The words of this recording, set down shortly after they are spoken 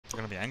They're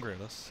gonna be angry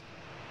at us.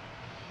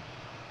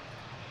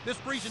 This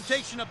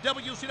presentation of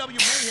WCW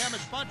Mayhem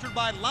is sponsored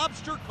by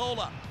Lobster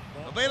Cola.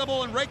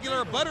 Available in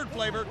regular buttered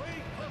flavor.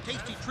 A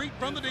tasty treat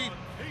from the deep.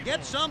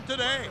 Get some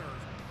today.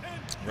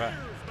 Right.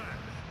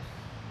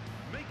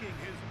 Making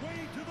his way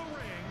to the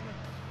ring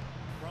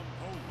from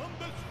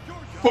Columbus,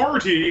 Georgia.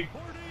 40.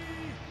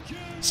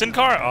 Sin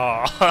Cara.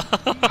 Oh.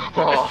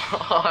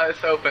 Oh, I was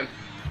hoping.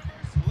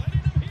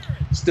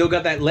 Still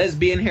got that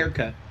lesbian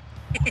haircut.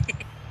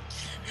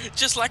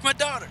 Just like my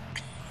daughter.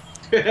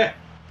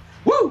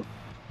 Woo!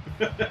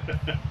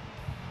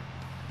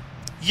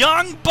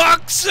 Young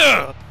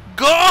Boxer,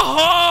 go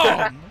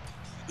home.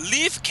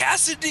 Leaf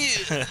Cassidy.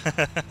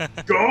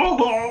 Go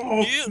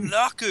home. New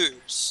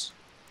lockers.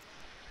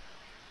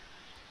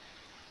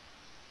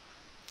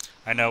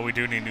 I know we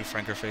do need new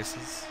Franker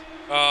faces.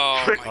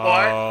 Oh my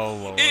What? Oh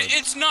Lord.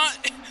 It's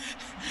not.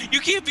 You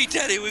can't be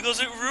Daddy Wiggles.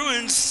 It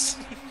ruins.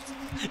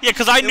 Yeah,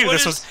 because I Then knew what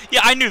this is- was.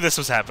 Yeah, I knew this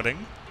was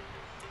happening.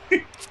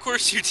 Of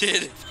course you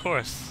did. Of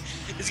course.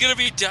 It's gonna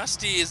be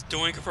Dusty as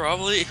Doink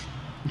probably.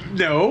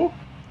 No.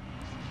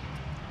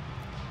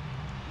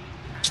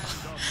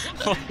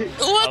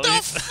 What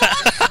the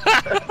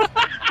fuck?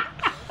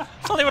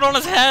 It's not even on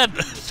his head.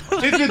 This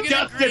is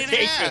Dust to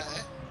take it.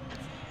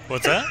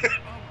 What's that?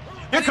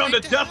 Here come the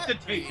Dust to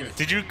take it.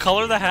 Did you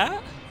color the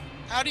hat?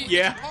 How do you?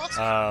 Yeah.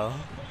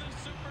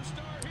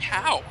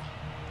 How?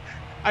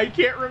 I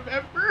can't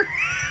remember.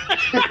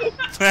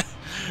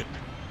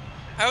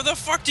 How the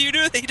fuck do you do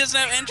it? He doesn't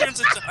have entrance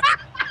in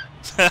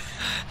time.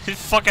 He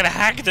fucking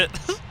hacked it.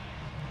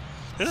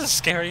 This is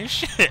scary as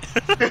shit.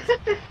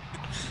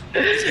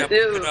 He's got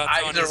His polka dots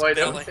eyes on are his wide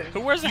belly. open. Who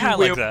wears a hat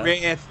like that?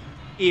 rest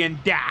in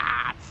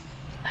that.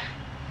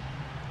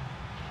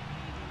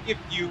 If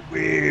you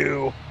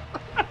will.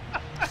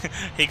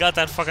 He got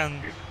that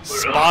fucking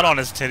spot on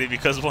his titty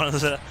because one of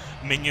the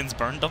minions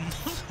burned him.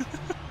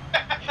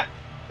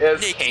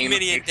 It's Nick, Kane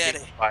Minnie, and with the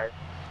Daddy. fire.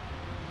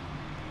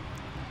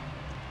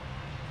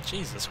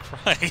 Jesus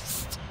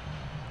Christ.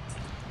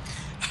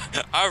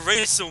 I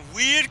raised some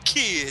weird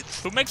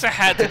kids. Who makes a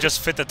hat to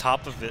just fit the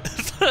top of it?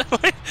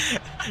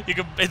 You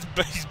can, he's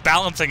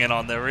balancing it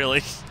on there,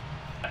 really.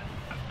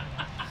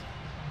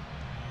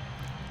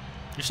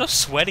 You're so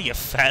sweaty, you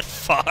fat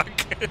fuck.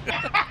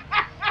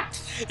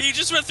 He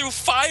just went through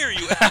fire,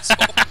 you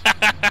asshole.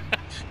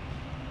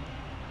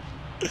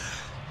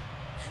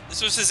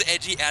 This was his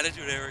edgy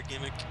Attitude Era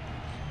gimmick.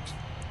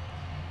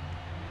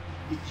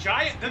 He's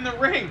giant than the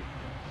ring.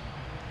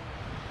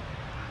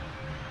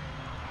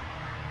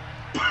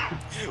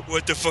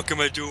 What the fuck am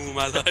I doing with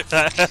my life?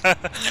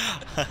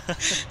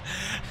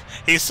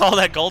 He saw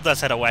that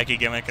Goldust had a wacky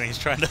gimmick, and he's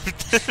trying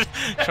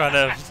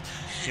to,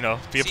 you know,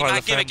 be a See, part my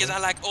of the gimmick family. is I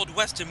like old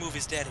Western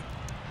movies, Daddy.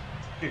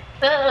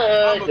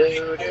 I'm a big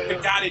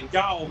polka-dotted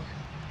dog.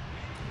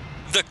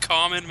 The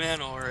common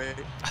man, alright.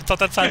 I thought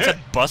that sign said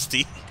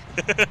Busty.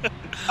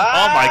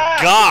 Oh my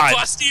God!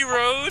 Busty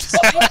Rhodes.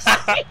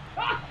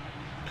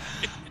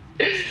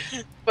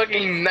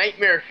 Fucking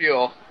nightmare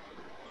fuel.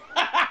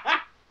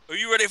 Are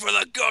you ready for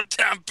the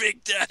goddamn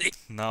Big Daddy?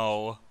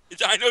 No.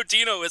 I know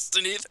Dino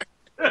isn't either.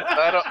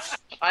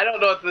 I don't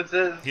know what this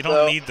is. You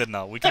don't need to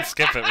know. We can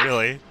skip it,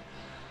 really.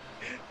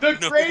 The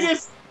No.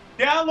 greatest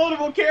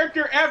downloadable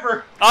character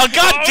ever. Oh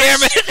God damn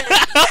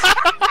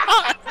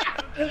it!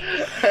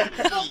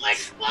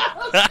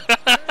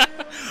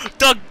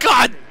 The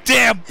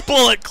goddamn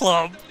Bullet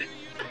Club!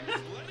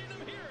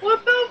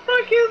 What the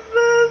fuck is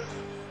this?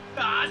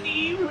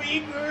 Donnie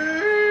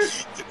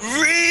Wigger.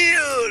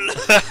 Real!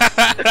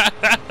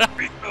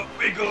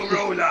 Wiggle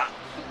roller.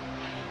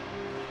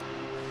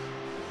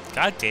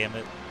 God damn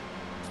it.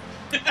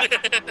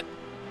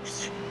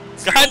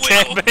 God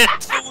damn it!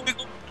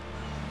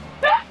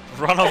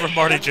 Run over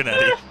Marty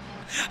Jannetty.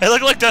 It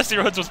looked like Dusty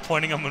Rhodes was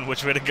pointing him in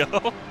which way to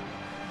go.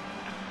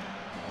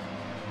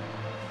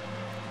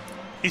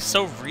 He's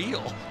so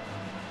real.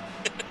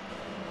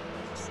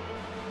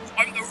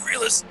 I'm the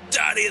realest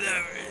daddy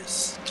there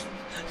is.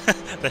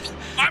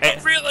 I'm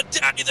a realer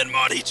daddy than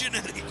Marty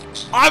Jannetty.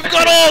 I've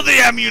got all the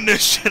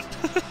ammunition!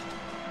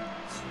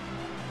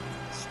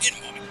 In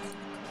my...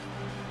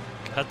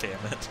 God damn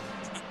it.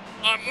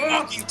 I'm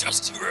mocking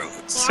Dusty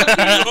Rhodes.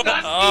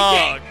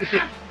 Oh,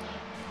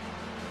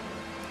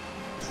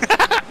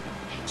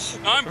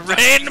 I'm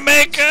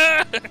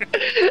Rainmaker!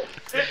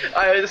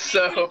 I was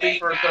so hoping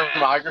for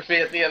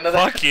thermography at the end of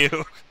that. Fuck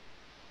you.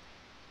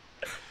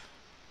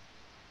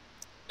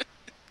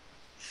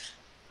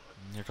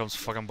 Here comes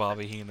fucking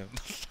Bobby Heenan.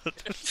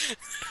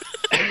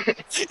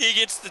 He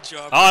gets the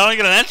job. Oh, I don't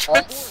get an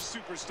entrance?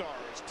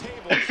 Superstars,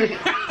 tables,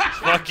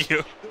 Fuck you.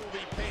 there will be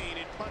pain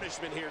and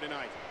punishment here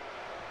tonight.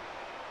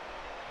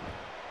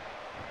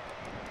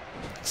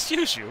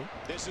 Excuse you.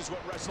 This is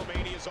what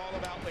WrestleMania is all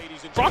about,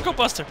 ladies and Bronco gentlemen.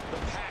 Buster. The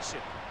passion,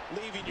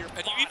 leaving your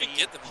How do you body, even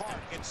get them? heart,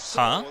 and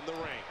soul Huh? in the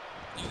ring.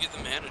 You get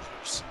the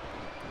managers.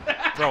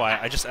 Bro,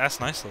 I just asked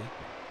nicely.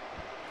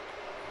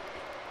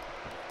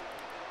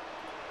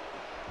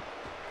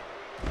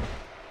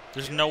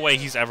 There's no way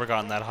he's ever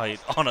gotten that height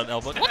on an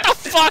elbow. What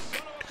the fuck?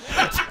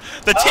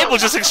 The table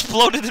just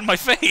exploded in my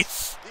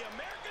face. The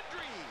American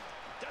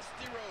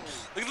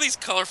of these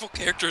colorful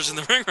characters in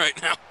the ring right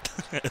now.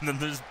 And then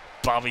there's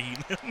Bobby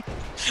Heenan.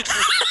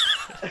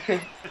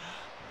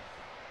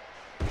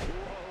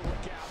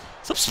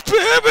 Stop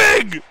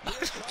spamming!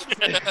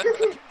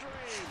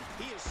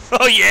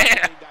 Oh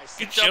yeah!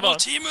 Good shit Double on.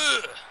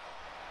 teamer.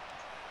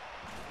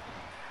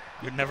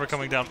 You're never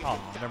coming down. Oh,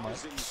 never mind.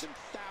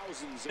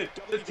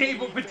 The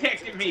table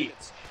protected me.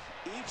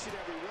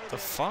 The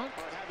fuck?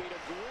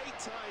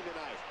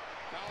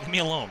 Leave me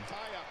alone.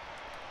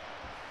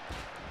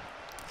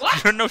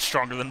 What? You're no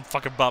stronger than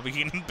fucking Bobby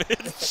Heenan,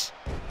 bitch.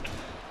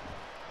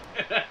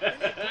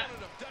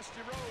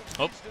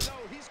 Oh.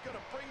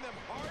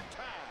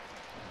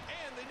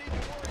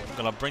 I'm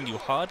gonna bring you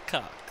hard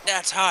cock.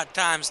 That's hard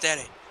times,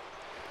 Daddy.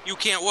 You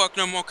can't work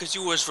no more because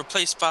you was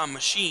replaced by a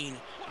machine.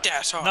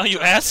 That's hard. No, you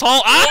times.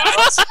 asshole!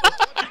 Ah!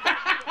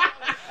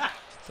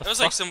 That was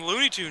like some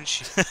Looney Tunes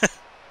shit.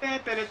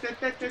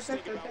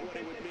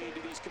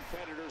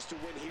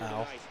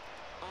 Ow.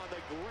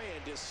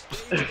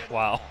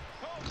 Wow.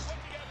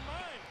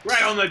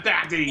 Right on the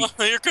daddy.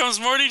 Oh, here comes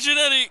Marty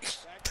Jannetty.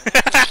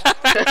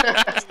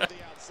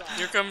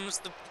 Here comes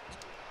the.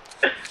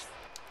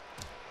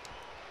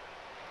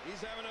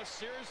 He's having a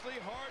seriously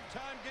hard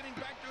time getting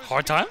back to his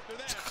Hard feet time?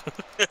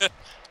 after that.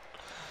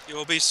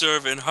 You'll be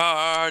serving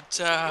hard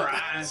time.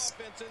 Fries.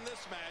 Offense in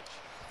this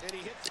match, and he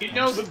hits You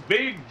know the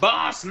big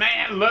boss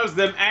man loves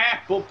them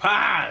apple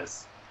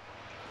pies.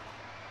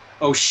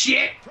 Oh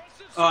shit!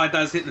 Oh, I thought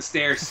I was hitting the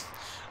stairs.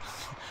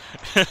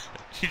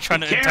 You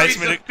trying to Carries entice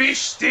me a to? fish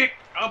stick,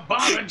 a ball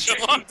and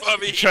Come on,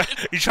 Bobby.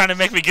 You trying to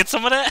make me get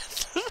some of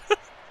that?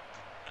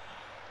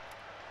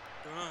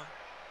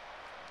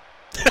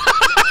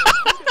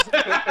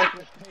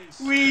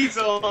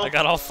 weasel. I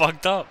got all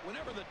fucked up.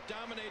 Whenever the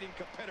dominating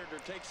competitor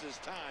takes his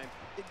time,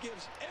 it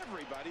gives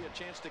everybody a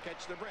chance to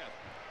catch their breath.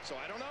 So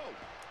I don't know.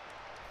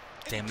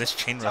 Damn, this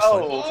chain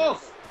wrestling.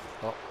 Oh.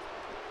 Oh.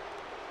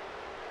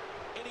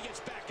 And he gets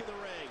back in the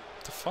ring.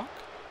 What the fuck?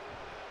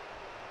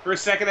 For a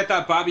second, I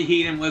thought Bobby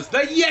Heenan was the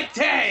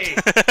Yeti.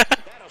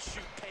 That'll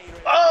shoot pain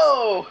right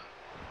Oh!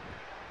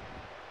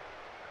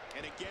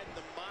 And again,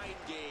 the mind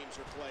games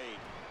are played.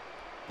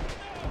 No,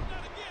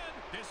 not again.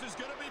 This is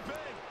going to be big.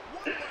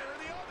 One way or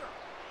the other.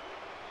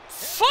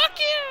 Fuck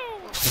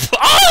you!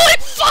 Holy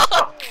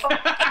fuck!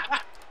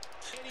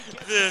 And he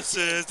gets This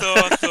is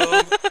awesome.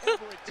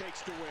 whatever it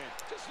takes to win.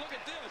 Just look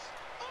at this.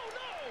 Oh,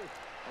 no.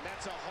 And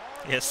that's a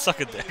hard Yeah, suck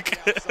a body to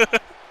dick. the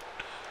outside.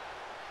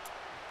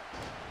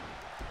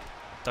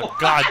 The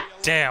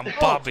goddamn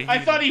Bobby. I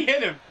thought he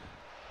hit him.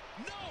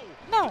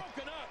 No.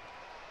 Broken up.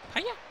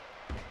 Hiya.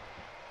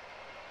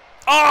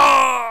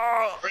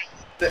 Oh!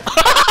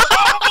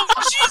 Oh,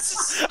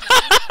 Jesus.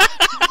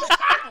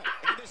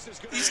 And this is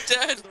gonna He's be-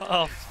 dead.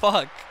 Oh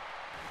fuck.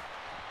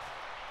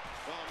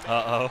 Well,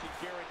 Uh-oh. man, I can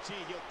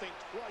guarantee he'll think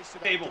twice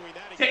about Table. doing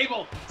that again.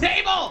 Table.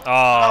 Table.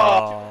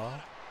 Oh.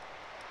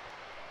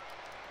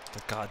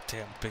 The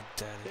goddamn Big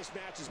Daddy. This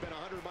match has been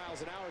 100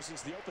 miles an hour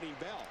since the opening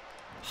bell.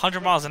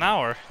 100 miles an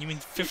hour? You mean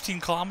 15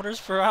 kilometers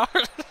per hour?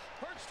 First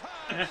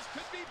time, this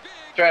could be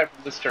big. Try it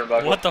from this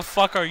turnbuckle. What the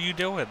fuck are you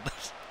doing?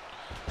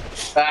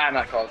 Ah, I'm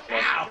not called for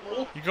it.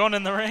 Ow. You're going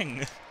in the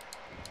ring.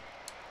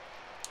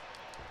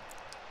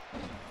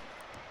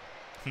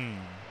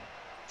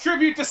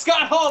 Tribute to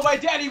Scott Hall by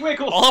Daddy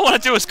Wickle. All I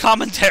want to do is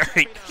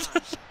commentary.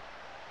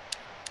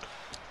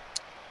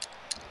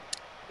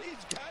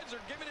 These guys are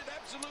giving it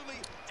absolutely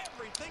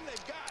everything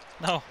they've got.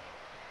 No.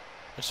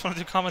 I just want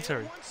to do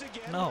commentary. And once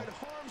again, No. we're in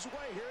harm's way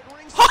here at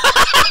ringside.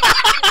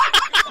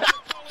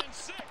 Calling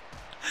sick.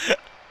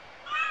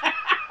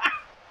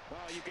 Well,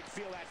 you can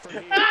feel that from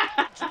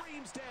here.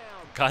 Dreams down.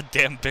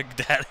 Goddamn Big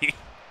Daddy.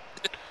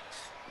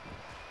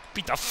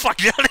 Beat the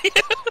fuck out of you.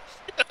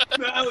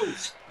 No.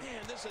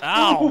 Man, this is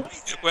Ow.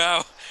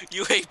 Wow,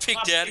 you hate Big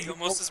Daddy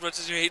almost as much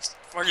as you hate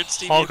fucking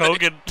Stevie. Hulk Ray.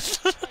 Hogan. nice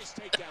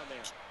takedown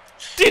there.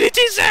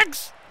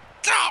 DDT6!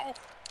 Ow!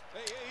 Hey,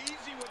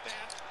 easy with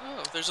that.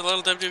 Oh, there's a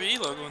little WWE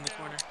logo in the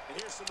corner. And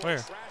here's some Where?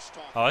 more trash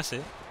talk. Oh, I see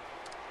it.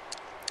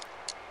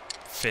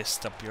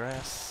 Fist up your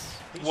ass.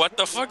 What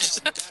the fuck is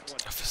that?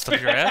 Fist up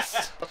your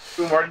ass?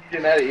 Who Marty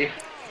Jannetty?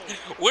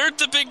 Where'd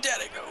the Big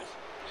Daddy go? And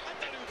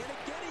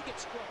again, he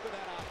gets struck with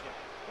that object.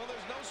 Well,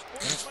 there's no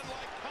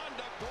sportsmanlike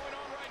conduct going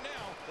on right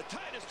now. The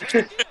tide is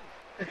turning again.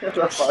 What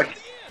the fuck?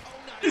 Oh,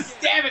 not Just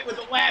again. stab it with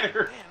a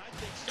ladder. Man, I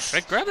think Should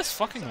I grab this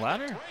fucking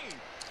ladder?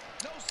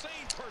 no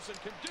sane person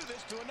can do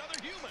this to another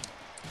human.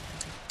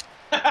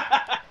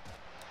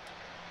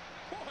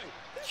 Boy,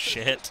 this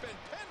Shit. has just been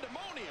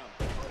pandemonium.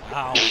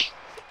 Wow. He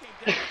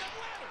came down with that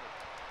ladder.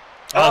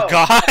 Oh, Oh.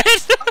 God.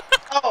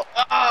 Oh,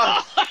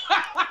 ah!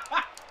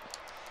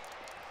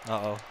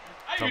 Uh-oh.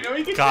 I didn't know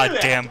he could do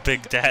Goddamn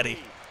Big Daddy.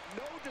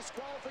 No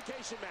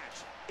disqualification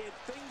match. And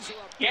things are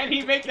up Can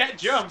he make that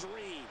jump?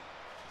 extreme.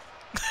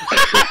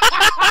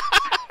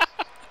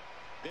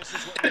 This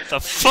is what The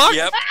fuck?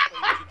 Yep.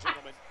 ladies and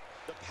gentlemen,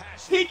 the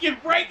passion He can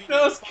break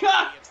those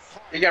cuffs.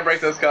 You can't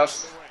break those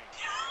cuffs.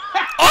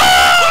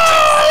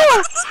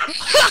 Oh!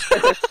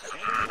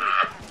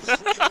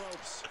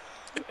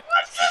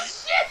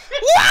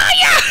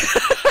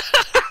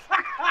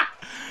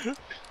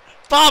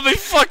 Bobby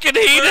fucking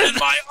Where Heenan! did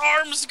my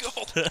arms go?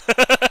 I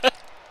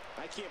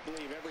can't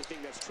believe everything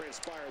that's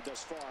transpired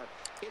thus far.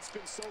 It's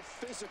been so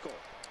physical.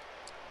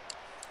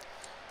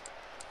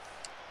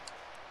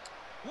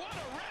 What a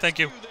Thank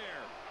you. rescue there.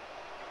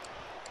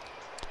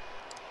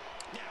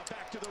 Now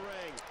back to the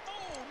ring.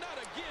 Oh, not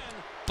again.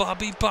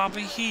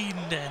 Bobby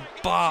Heenan.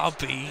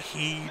 Bobby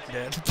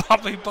Heenan.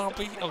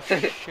 Bobby. Oh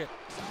shit.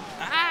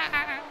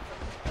 Ah.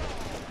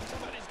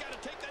 Somebody's got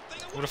to take that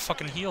thing away. What a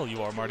fucking heel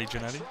you are, Marty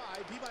Jannetty. Try,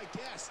 be my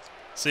guest.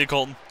 See you,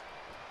 Colton.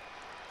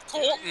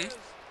 Colton,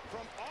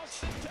 From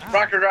Austin, Texas,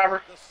 Rocker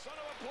driver. the son of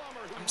a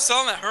plumber who I'm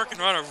selling that Hurricane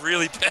Rana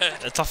really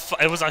bad.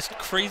 It was a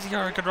crazy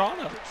Hurricane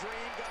Rana. the dream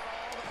got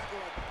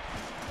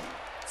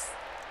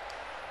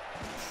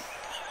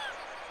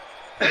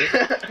all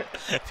that one.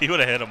 If he would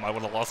have hit him, I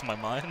would have lost my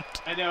mind.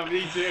 I know,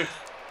 me too.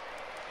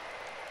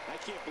 I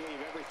can't believe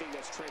everything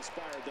that's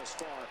transpired thus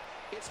far.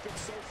 It's been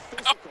so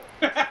physical.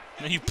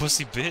 No, you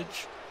pussy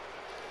bitch.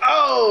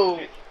 Oh!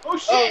 Oh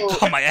shit! Oh!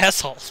 Oh, my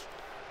asshole.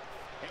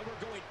 And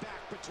we're going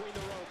back between the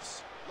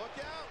ropes. Look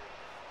out.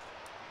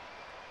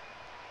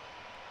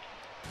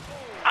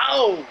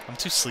 Ow! I'm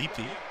too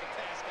sleepy.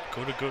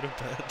 Go to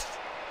bed.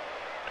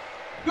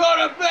 Go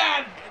to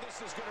bed! And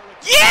this is gonna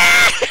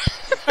Yeah!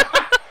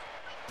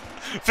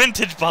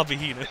 Vintage Bobby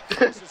Heenan.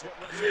 this is what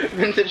wrestling is,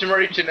 Vintage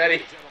Marty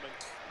Jannetty. gentlemen.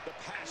 The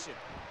passion.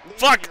 leading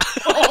Fuck!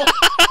 your soul in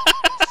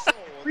the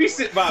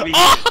Recent Bobby.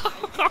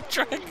 Oh, I'm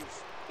trying. ring.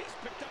 He's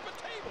picked up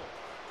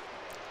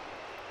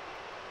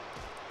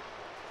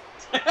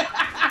a table.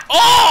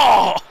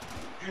 Oh!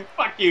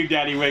 Fuck you,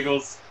 Daddy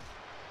Wiggles.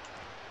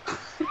 Oh,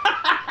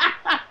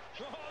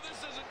 this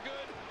isn't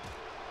good.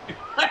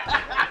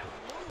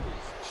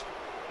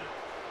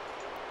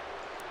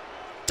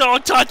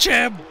 Don't touch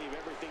him! Believe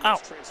everything Ow.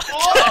 that's transpired.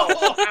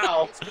 Oh!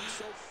 Ow! It's been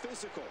so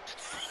physical.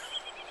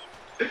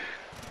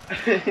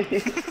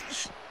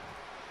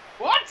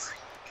 What?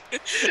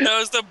 That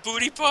was the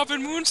booty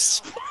popping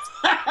moons.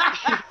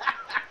 I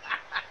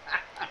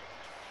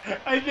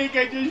think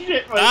I just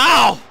shit myself.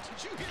 Ow!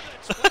 Did you hear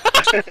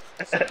that?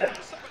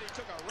 Somebody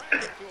took a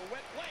racket to a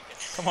wet blanket.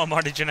 Come on,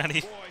 Marty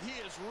Jannetty. Boy, he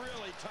is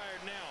really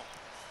tired now.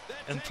 That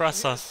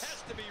Impress table us.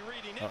 has to be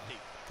reading empty.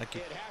 Thank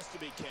you. It has to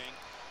be, King.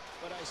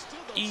 But I still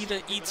don't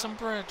Eat some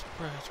bread. Eat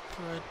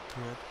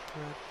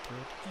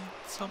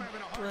some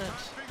bread.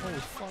 Holy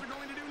fuck.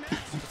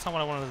 That's not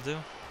what I wanted to do.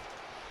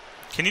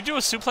 Can you do a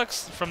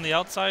suplex from the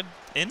outside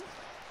in?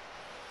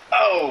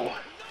 Oh!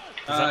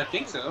 I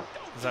think so.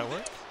 Does that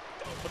work?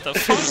 What the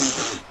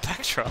fuck?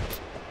 Backdrop.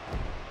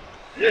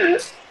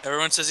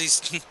 Everyone says he's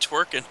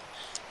twerking.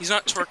 He's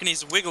not twerking,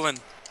 he's wiggling.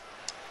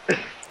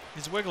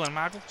 He's wiggling,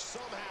 Michael.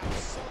 Somehow,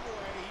 some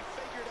way, he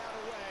figured out a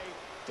way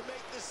to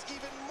make this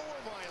even more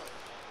violent.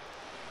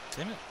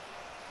 Damn it.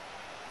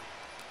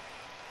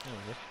 There we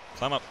go.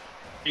 Climb up.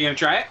 You gonna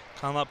try it?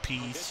 Climb up, This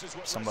peace. is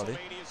what Somebody.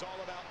 WrestleMania is all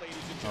about, ladies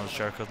and Oh, gentlemen.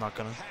 Jericho's not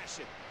gonna.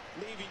 Passion,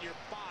 leaving your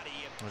body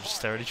and We'll just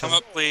stare at each Come other.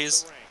 up,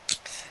 please.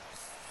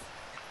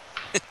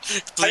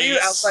 How do you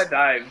outside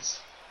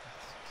dives?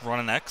 Run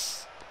an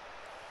X.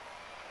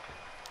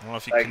 I don't know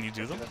if you Like- can you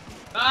do them.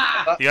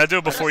 Ah! You gotta do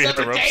it before you hit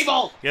the Another ropes.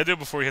 table! You gotta do it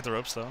before you hit the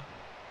ropes, though.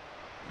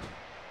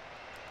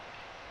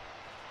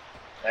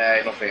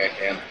 I don't think I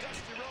can.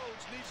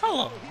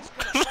 Hello.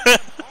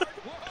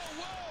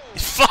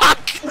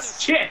 Fuck!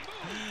 Shit!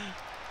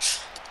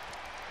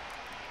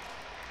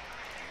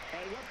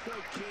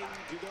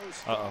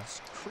 Uh-oh.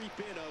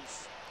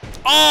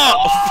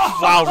 Oh!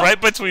 Wow, right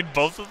between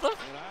both of them?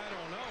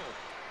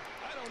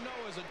 I don't know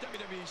as a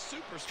WWE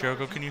superstar.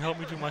 Jericho, can you help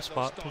me do my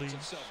spot, please?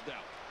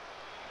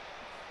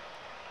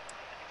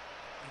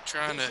 I'm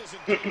trying to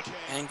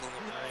angle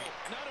it right.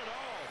 Not at all.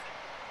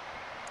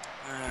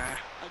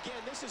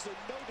 Again, this is a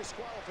no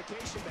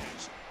disqualification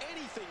match.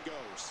 Anything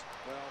goes.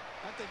 Well,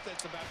 I think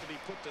that's about to be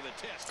put to the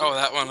test. Oh,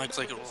 that one looks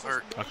like it will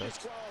hurt. Okay.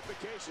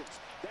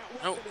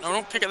 No,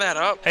 don't pick that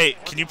up. Hey,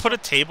 can you put a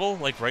table,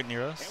 like, right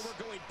near And us? we're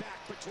going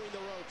back between the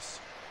ropes.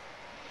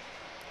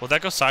 Will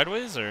that go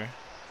sideways, or?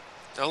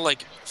 They'll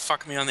like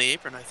fuck me on the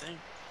apron, I think.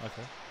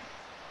 Okay.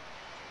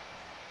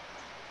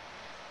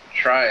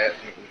 Try it.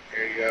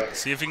 Here you go.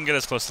 See if you can get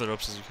as close to the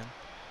ropes as you can.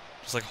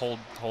 Just, like, hold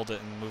it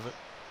and move it.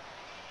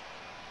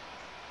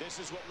 This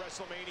is what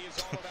WrestleMania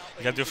is all about.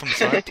 You gotta do it from the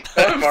side.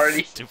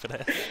 Marty. Stupid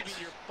ass.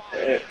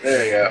 There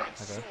you go.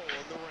 Okay.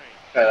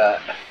 Try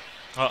that.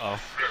 Uh-oh.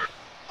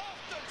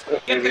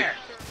 Get there!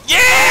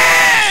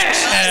 Yeah!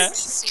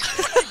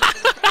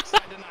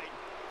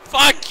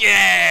 Fuck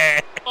yeah!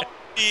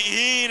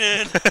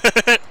 Heenan.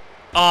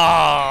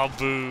 Oh,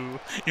 boo.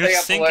 You're Stay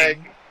up the leg.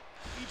 sinking.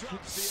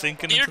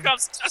 Sinking Here into the...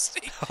 comes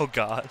Dusty. Oh,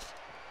 God.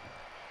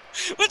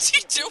 What's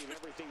he doing?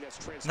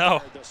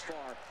 No.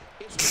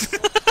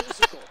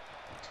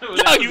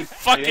 No, you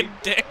fucking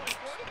dick.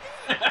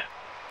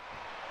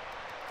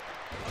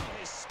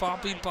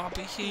 Bobby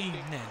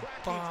Heenan.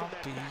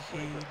 Bobby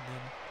Heenan.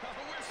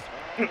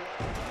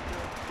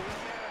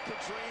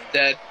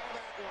 Dead.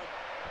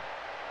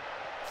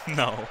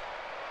 No.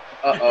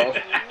 Uh-oh.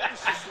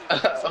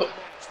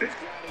 You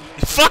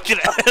fucking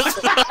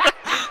asshole.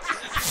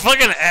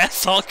 Fucking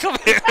asshole. Come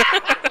here.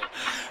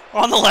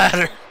 On the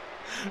ladder.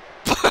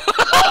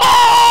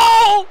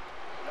 Oh!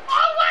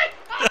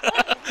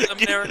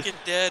 American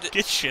Dead.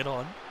 Get shit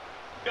on.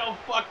 Don't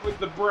fuck with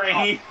the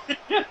brain.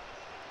 Look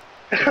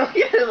at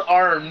his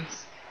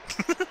arms.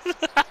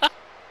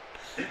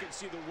 You can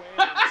see the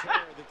wear and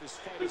tear that this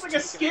fight It's has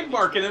like a taken skid on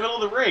mark in these the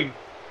middle of the ring.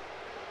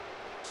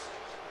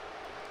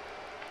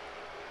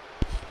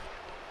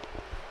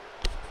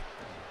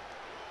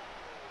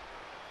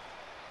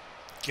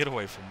 Get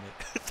away from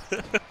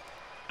me.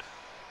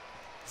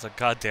 It's a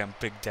goddamn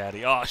Big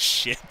Daddy. Oh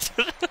shit.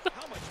 How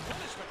much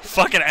punishment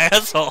Fucking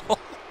asshole.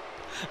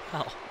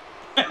 Ow.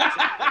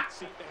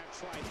 seem to have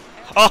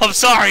tried. Oh, I'm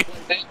sorry.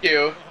 Thank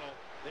you.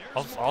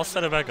 I'll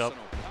set it back up.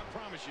 I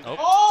promise you Oh. that.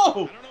 Oh! I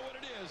don't know what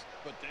it is,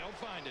 but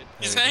they'll find it.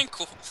 His There you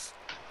ankle.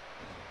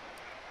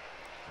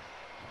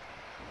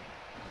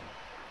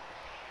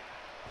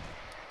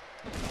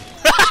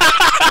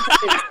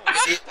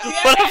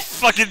 What a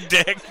fucking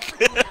dick.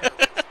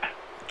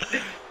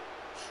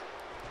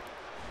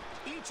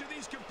 Each of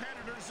these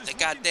competitors is The looking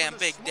goddamn for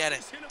the Big Daddy.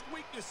 slightest hint of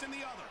weakness in the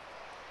other.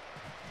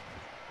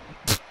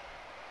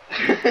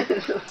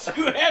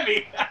 Too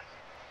heavy.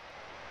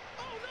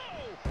 Oh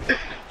no!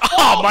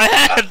 Oh, my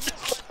head.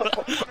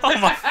 Oh,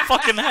 my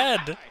fucking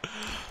head.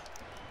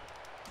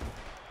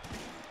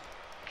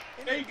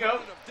 There you go.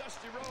 Opponent of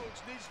Dusty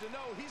Rhodes needs to know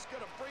he's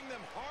going to bring them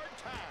hard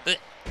times. And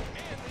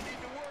they need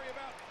to worry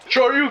about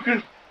Sure you can.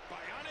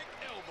 bionic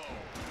elbow.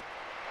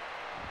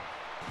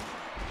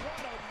 What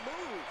a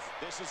move!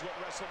 This is what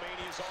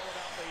WrestleMania is all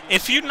about, ladies.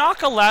 If you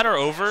knock a ladder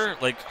over,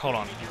 like, hold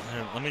on.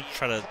 Here, let me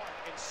try to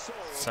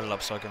set it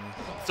up so I can.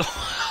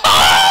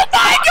 Oh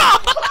my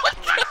god!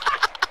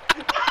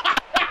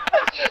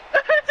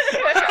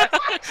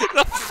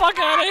 The fuck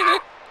out of here!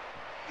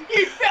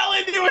 He fell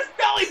into his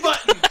belly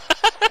button.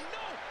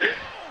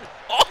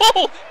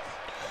 Oh!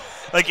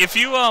 Like if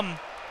you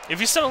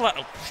set a ladder.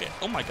 Oh shit!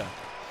 Oh my god!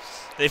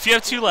 If you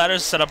have two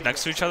ladders set up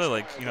next to each other,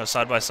 like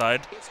side by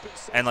side,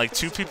 and like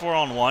two people are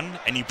on one,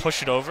 and you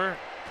push it over,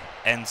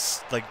 and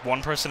like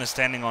one person is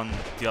standing on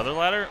the other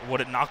ladder,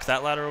 would it knock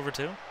that ladder over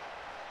too?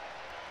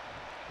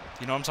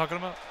 You know what I'm talking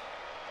about?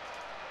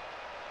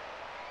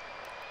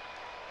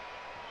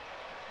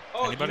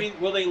 Oh, Anybody? you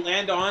mean will they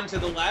land onto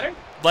the ladder?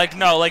 Like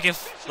no, like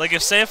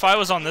if say if I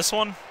was on this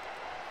one,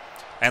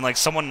 and like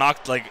someone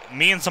knocked, like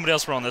me and somebody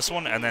else were on this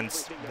one, and then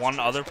one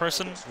other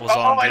person was Oh,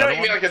 on I the know other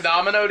you mean one. like a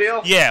domino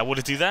deal? Yeah, would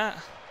it do that?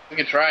 We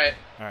can try it.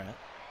 All right.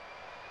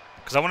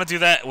 Because I want to do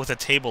that with a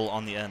table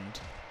on the end.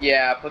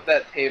 Yeah, put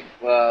that tape.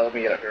 Let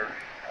me get up here.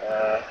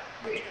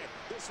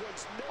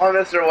 Oh,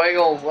 Mr.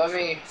 Wiggles, let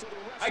me.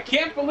 I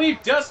can't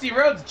believe Dusty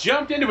Rhodes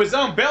jumped into his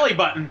own belly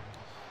button.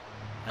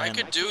 I And-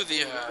 could do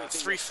the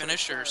three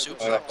finisher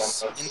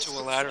suplex into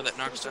a ladder that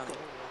knocks down.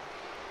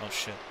 Oh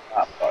shit.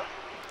 Ah, fuck.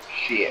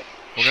 Shit.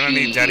 We're gonna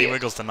need Daddy Shit.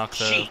 Wiggles to knock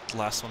the Shit.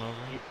 last one over.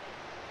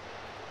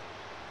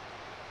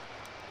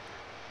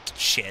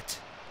 Shit.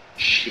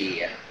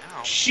 Shit.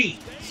 Ow. She.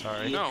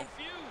 Sorry. No.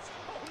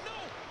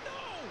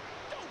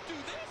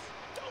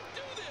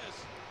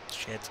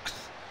 Shit.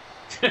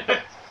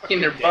 In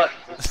your butt.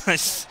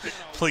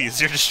 Please,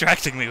 you're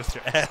distracting me with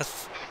your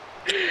ass.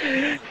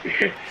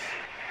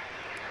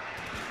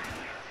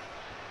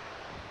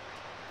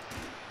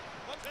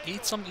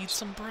 Eat some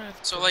bread.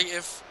 So like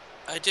if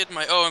I did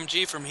my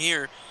OMG from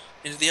here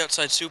into the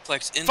outside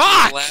suplex into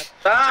Fuck! the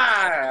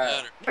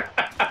ladder.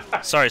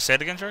 Ah! Sorry, say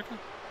it again, Jericho.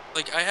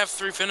 Like I have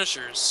three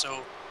finishers, so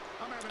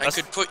I That's-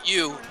 could put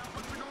you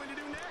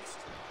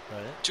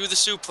Right. to the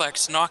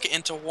suplex, knock it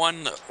into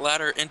one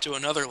ladder into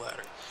another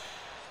ladder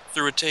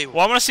through a table.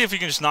 Well, I want to see if you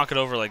can just knock it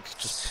over, like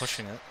just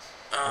pushing it.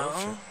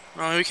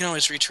 Well, we can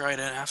always retry it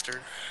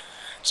after.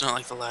 It's not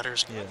like the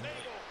ladder's. Yeah.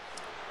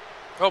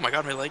 Oh my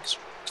god, my legs.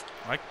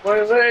 My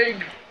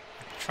leg!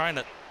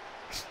 I'm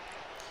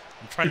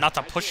trying not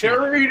to push you.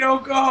 There you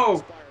don't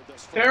go.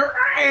 There.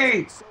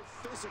 Hey.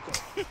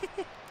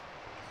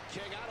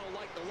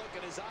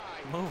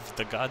 Move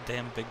the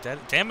goddamn Big Daddy.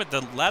 Damn it,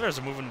 the ladders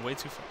are moving way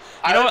too far.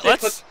 I You know would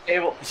what? say Let's put the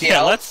table.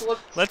 yeah, let's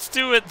let's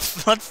do it.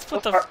 Let's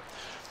put the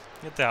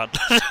get down.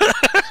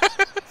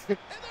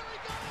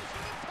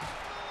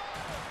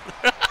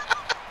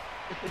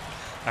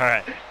 All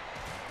right.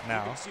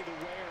 Now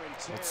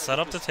let's set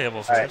up the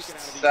table Alright, first.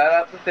 set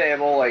up the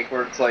table like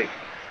where it's like,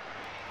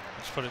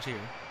 Let's put it here.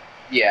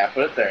 yeah,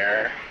 put it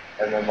there,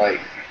 and then like.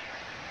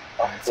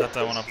 Set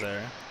that one up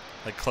there,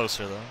 like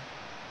closer though.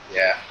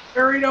 Yeah.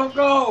 There you don't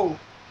go.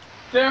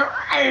 There.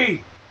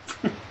 Hey.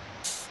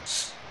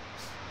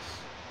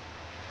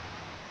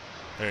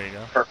 There you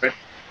go. Perfect.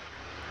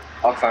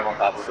 I'll climb on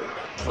top of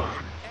it.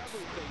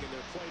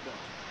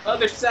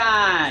 Other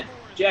side,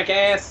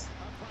 jackass.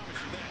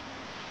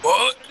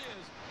 What?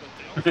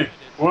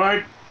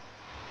 What?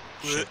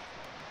 Shit.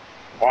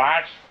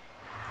 What?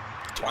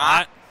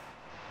 Twat.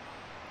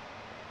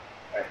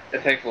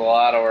 It takes a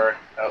lot of work.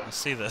 Oh, I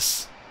see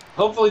this.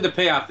 Hopefully the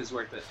payoff is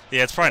worth it.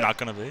 Yeah, it's probably not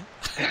gonna be.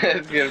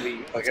 it's gonna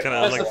be. Fucking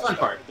gonna, That's like- the fun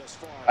part.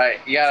 Alright,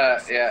 you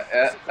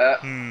gotta.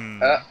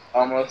 Hmm.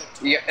 Almost.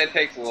 It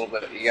takes a little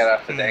bit. You gotta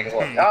have to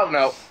dangle it. Hmm. Oh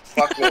no.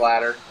 Fuck the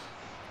ladder.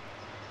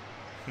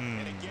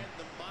 And again,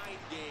 the mind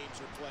games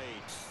are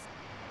played.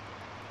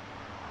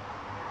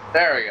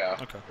 There we go.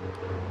 Okay.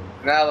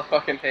 Now the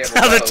fucking table.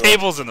 Now the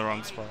table's in the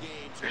wrong spot.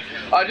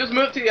 Just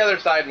move to the other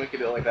side and we can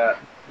do it like that.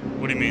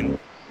 What do you mean?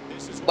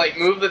 Like,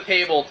 move the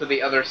table to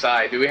the other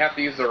side. Do we have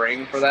to use the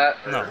ring for that?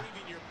 Or? No.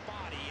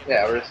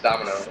 Yeah, we're just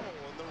domino.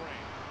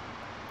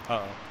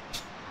 Uh-oh.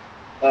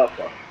 Oh,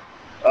 fuck.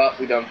 Oh,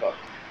 we done fucked.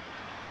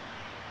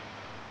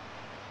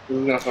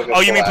 Oh,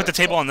 you mean put the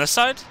table on this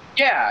side?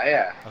 Yeah,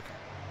 yeah. Okay.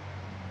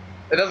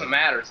 It doesn't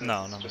matter since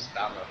No, it's no. just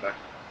domino effect.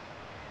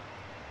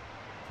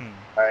 Hmm.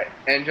 Alright,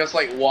 and just,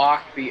 like,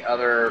 walk the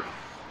other...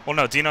 Well,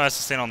 no, Dino has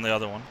to stand on the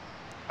other one.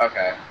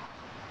 Okay.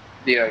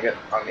 Dino, get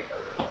on the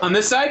other one. On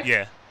this side?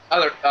 Yeah.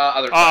 Other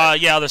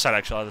side. Yeah, other side,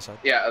 actually, other side.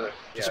 Yeah, other.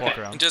 Just Yeah. walk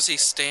around. And does he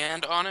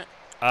stand on it?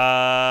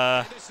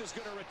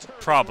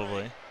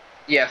 Probably.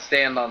 Yeah,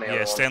 stand on the other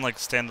Yeah, one.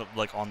 stand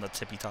like on the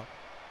tippy top.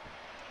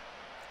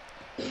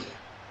 At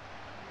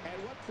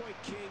what point,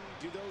 King,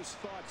 do those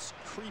thoughts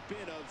creep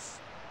in of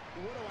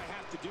what do I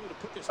have to do to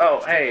put this?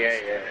 Oh,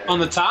 hey. On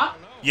the top?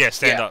 Yeah,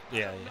 stand Yeah. up. Yeah,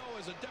 yeah.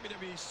 As a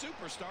WWE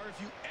superstar,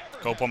 if you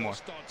ever Go up have one more. those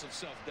thoughts of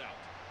self-doubt.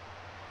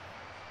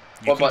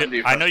 You What can button do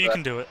you I know press you for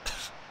can do it.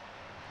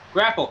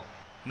 Grapple.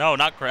 No,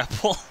 not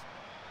grapple.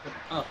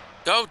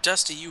 Go,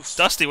 Dusty, you.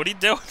 Dusty, what are you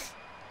doing?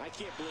 I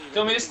can't believe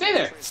Tell me to stay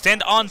there.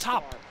 Stand on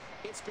top.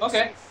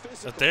 Okay.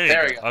 Oh, there you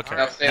There go. we go. Okay.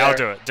 Now stay Now there.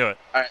 do it. Do it.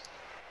 Alright.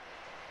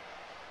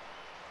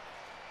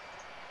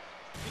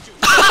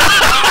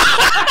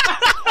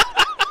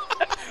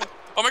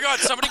 Oh my God!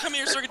 Somebody come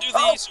here so I can do the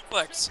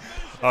suplex.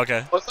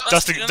 Okay. What's up?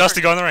 Dusty, in the Dusty,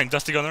 ring. go in the ring.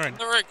 Dusty, go in the ring.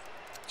 The ring.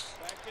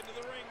 Back into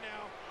the ring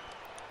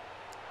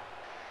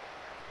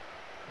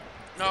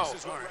now. No.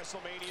 This is what All right.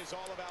 WrestleMania is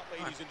all about,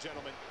 ladies and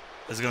gentlemen.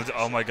 Is it gonna?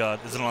 Oh my God!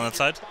 Is it on that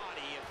side?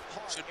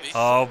 Should be.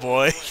 Oh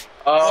boy.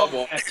 Oh,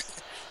 boy.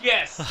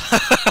 Yes.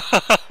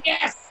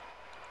 Yes.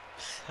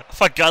 Oh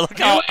my God! Look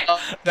at it.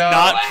 No.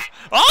 Not.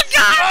 Oh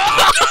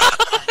God!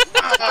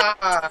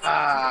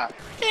 Ah.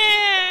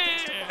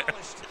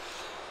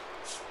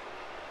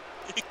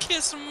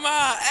 Kiss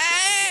my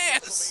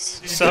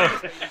ass. So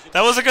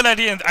that was a good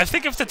idea. I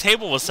think if the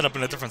table was set up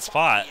in a different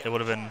spot, it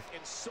would have been.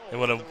 It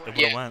would have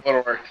Yeah, went.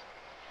 would've worked.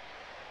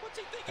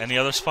 Any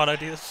other spot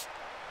ideas?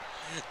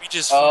 We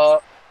just. Here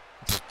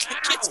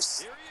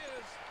Kiss. he is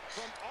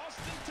from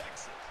Austin,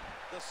 Texas,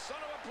 the son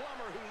of a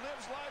plumber who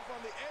lives life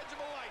on the edge of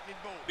a lightning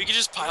bolt. We could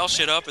just pile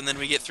shit up and then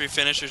we get 3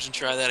 finishers and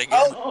try that again.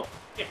 Oh.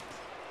 Yeah.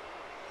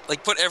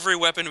 Like put every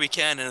weapon we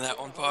can in that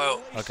one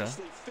pile. Okay.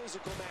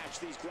 Physical match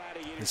these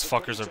gladiators These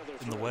have put fuckers each are other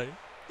in the through. way.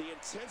 The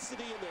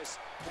intensity in this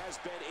has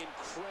been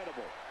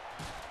incredible.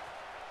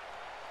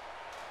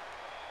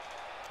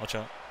 Watch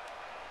out.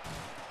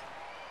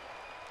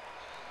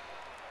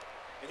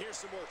 And here's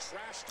some more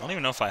trash I don't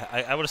even know if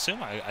I would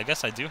assume I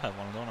guess I do have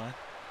one, don't I?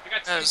 I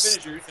got 2 Yes.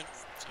 finishers.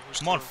 So who's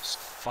Come on, close?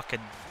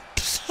 fucking.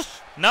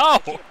 No!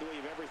 Can't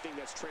believe everything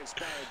that's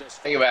transpired thus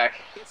Take it far. back.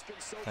 It's been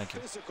so Thank you.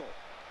 physical.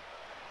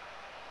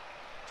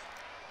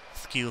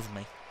 Excuse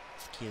me.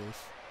 Excuse.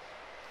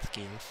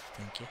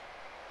 Thank you.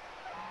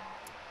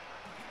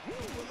 Woo,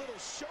 a little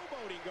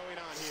showboating going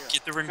on here.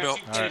 Get the ring Got belt.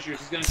 2 Alright. finishers.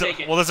 He's gonna So- take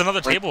it. well, there's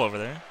another table over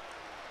there.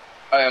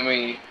 I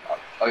mean,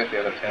 I'll get the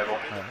other table.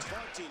 And the Alright.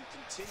 taunting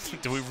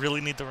continues. Do we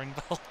really need the ring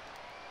bell?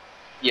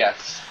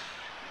 Yes.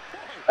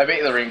 I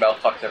bet the ring bell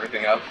fucks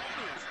everything up.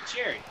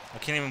 Cherry. I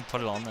can't even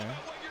put it on there.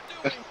 What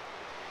you're doing.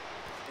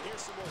 And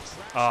here's some more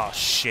trash. Oh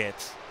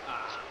shit.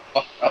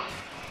 Oh.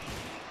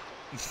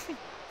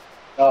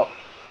 Oh.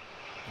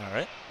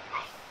 Alright.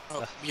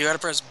 Oh, you gotta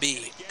press B.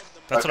 Again,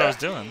 the That's what I was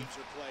Okay. doing. games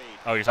are played.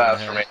 Oh, you're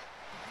That's talking for to me. him.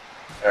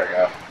 There we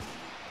go.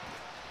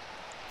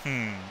 Hmm.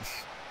 And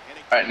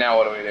again, Alright, now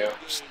what do we do?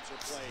 games are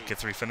played. Get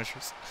 3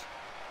 finishers.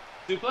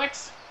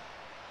 Suplex.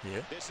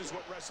 Yeah. This is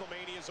what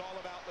WrestleMania is all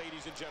about,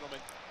 ladies and gentlemen.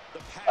 The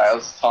Alright,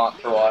 let's taunt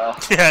for a while.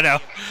 Yeah, I know.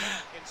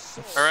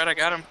 All right, I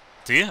got him.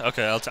 Do you?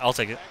 Okay, I'll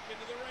take it. Back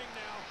into the ring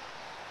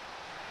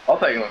now. I'll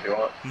take him if you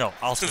want. No,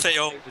 I'll take They it.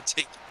 all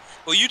take.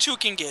 Well, you two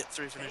can get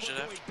 3 finishers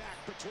Going after.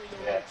 back between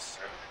the Yeah. ropes.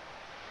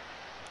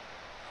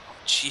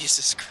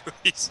 Jesus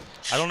Christ.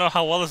 I don't know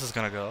how well this is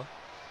gonna go.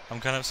 I'm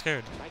kind of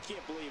scared. I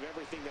can't believe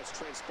everything that's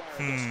transpired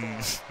Hmm.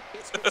 thus far.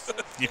 It's been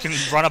so You can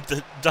run up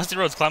the Dusty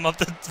Rhodes, climb up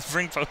the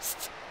ring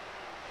post.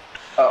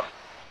 Oh.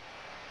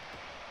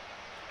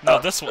 No, Oh,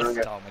 this one. there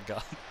we go. Oh my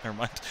god. Never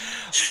mind.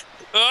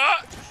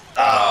 Ah!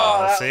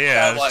 Oh, that- see,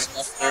 yeah, that was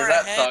it's- lackluster.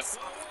 That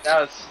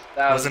sucked.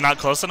 That Was was it not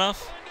close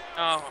enough?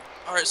 Oh.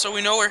 Alright, so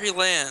we know where he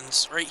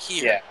lands. Right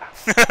here.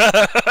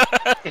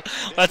 Yeah.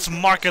 Let's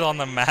mark it on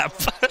the map.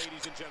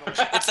 ladies and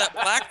gentlemen. It's that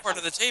black part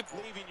of the table.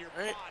 Leaving your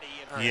Right. body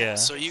and Alright, Yeah.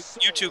 So you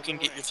two can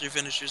get your 3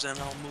 finishers and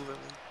I'll move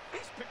everything.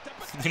 he's picked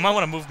up a You might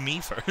want to move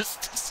me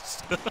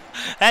first.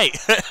 Hey.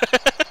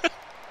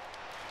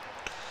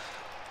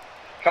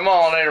 Come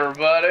on,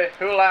 everybody.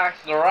 Who likes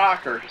the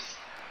rockers?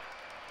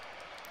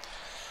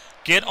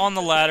 Get on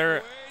the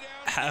ladder,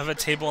 have a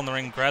table in the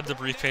ring, grab the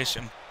briefcase,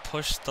 and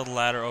push the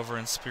ladder over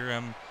and spear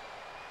him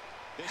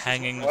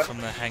hanging What?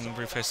 from the hanging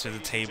briefcase to the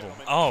table.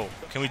 Oh,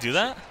 can we do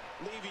that?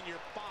 leaving your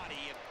body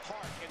and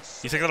heart and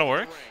You think that'll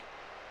work?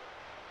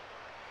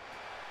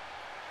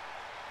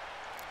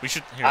 We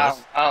should. Here, I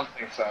don't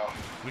think so.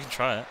 we can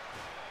try it.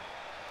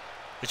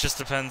 It just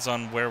depends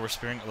on where we're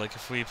spearing. Like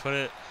if we put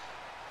it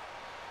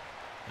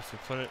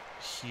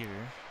here.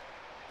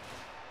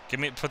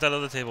 Put that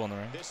other table in the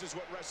ring. This is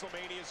what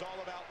WrestleMania is all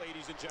about,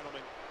 ladies and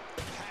gentlemen.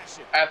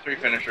 Passion. I have 3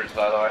 finishers,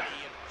 by the way.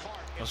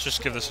 Let's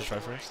just give this a try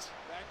first.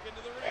 Back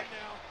into the ring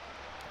now.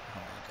 Oh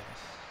my goodness.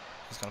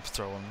 He's gonna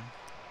throw him.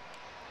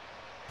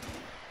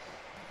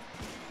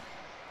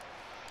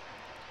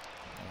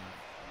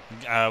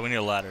 We need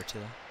a ladder too.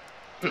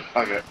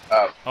 Okay.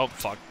 Oh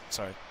fuck.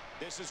 Sorry.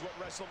 This is what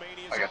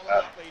WrestleMania is I all got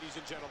about, ladies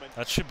and gentlemen.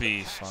 That should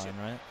be fine,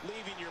 right?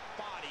 Leaving your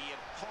body and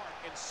heart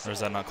and soul Or is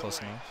that not in the close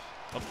ring. enough?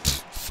 Oh,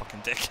 pfft,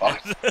 fucking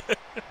dickhead.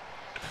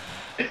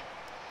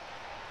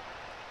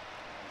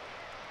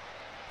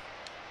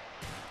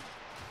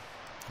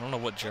 I don't know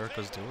what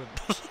Jericho's doing.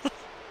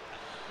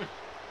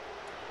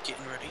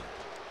 Getting ready.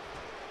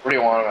 Where do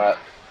you want him at?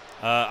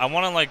 I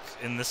want to like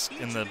in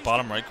the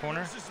bottom right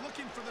corner.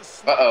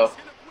 Uh-oh.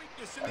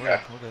 We're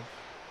Okay. good.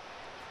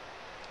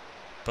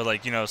 But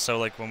like so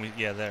like when we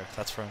there,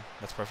 that's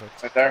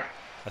perfect. Right there?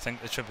 I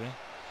think it should be.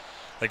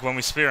 Like when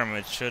we spear him,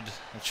 it should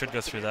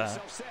go through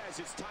that.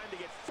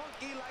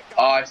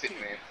 Oh, I see what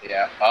you mean.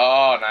 Yeah.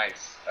 Oh,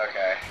 nice.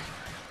 Okay.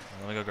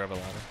 Let me go grab a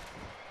ladder.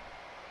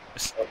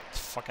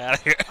 Fuck out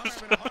of here.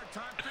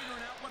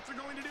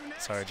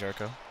 Sorry,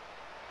 Jericho.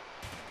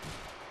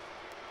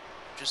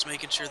 Just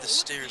making sure the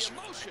stairs are in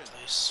the right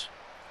place,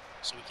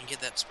 so we can get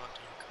that spot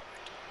done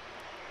correct.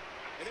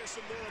 And there's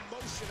some more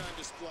emotion on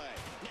display.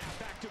 Now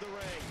back to the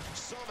ring.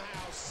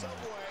 Somehow,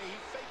 someway, he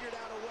figured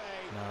out a way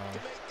to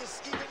make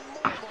this even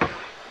more fun.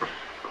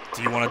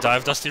 Do you want to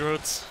dive, Dusty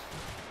Rhodes?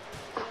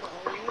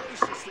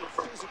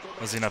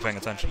 Was he not paying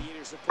attention?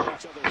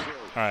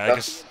 Alright, I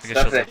guess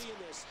That's it.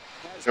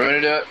 You want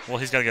me to do it? Well,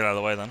 he's got to get out of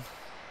the way then.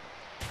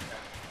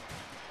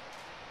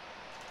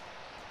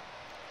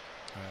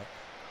 Alright.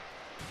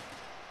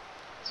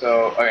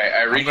 So, okay,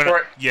 I reach for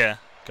it. Yeah,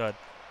 good.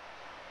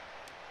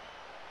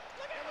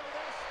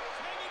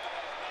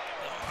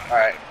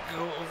 Alright.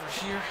 Go over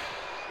here.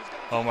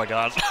 Oh my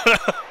god.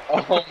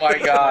 Oh my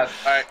god.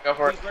 Alright, go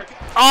for it.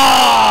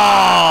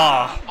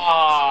 Ah!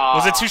 Ah.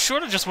 Was it too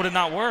short or just would it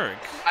not work?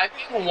 I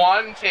think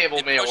one table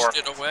It may have pushed worked.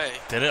 it away.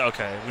 Did it?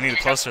 Okay, we need it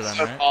closer then,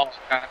 So right? tall,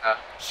 kinda.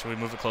 Should we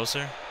move it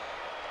closer?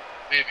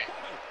 Maybe.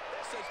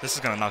 This is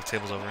gonna knock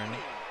tables over, ain't it?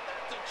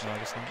 No, I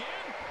guess not.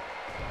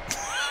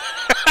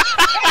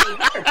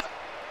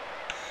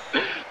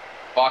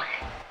 Fuck.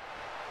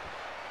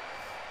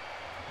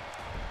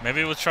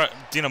 Maybe we'll try.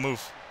 Dino,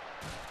 move.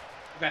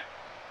 Okay.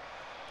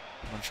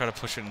 I'm gonna try to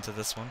push it into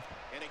this one.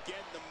 And again,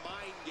 the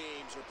mind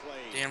games are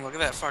played. Damn, look at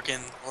that fucking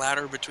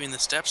ladder between the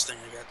steps thing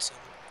we got set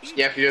up.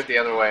 Yeah, if you do it the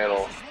other way,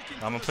 it'll...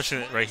 I'm gonna push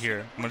it right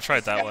here. I'm gonna try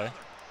it that way.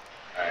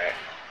 Alright.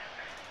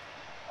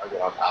 I'll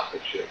get on top of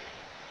this shit.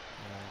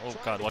 Oh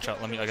god, watch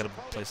out. I gotta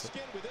place it.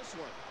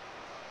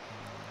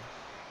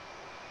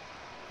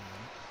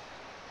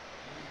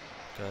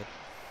 Good.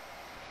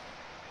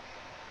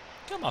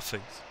 Get on my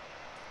face.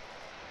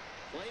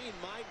 Playing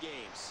mind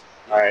games.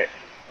 Alright.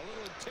 A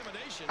little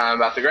intimidation. I'm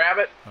about to grab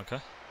it. Okay.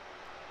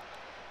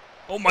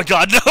 Oh my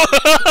god, no!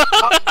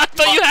 I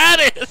thought you had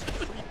it!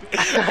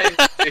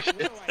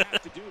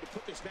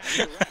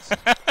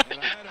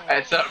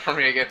 It's up for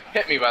me again.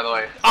 Hit me, by the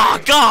way. Oh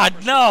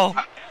god, no!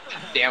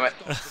 Damn it.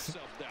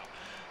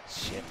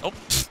 Shit. Oh.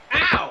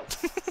 Ow!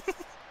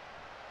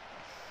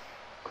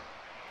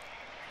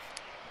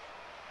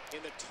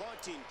 And the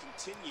taunting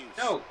continues.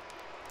 No.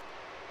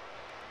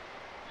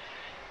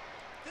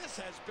 This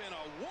has been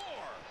a war.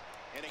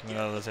 And Come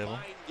out of the table.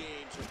 mind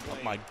games are Oh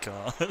played. my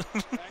god.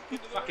 Back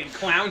into the Fucking ring.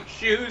 clown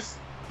shoes.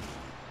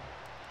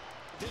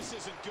 This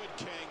isn't good,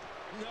 King.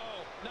 No,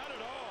 not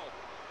at all.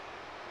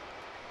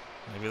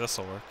 Maybe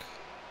this'll work.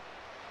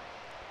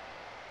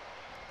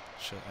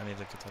 Shit, I need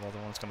to get that other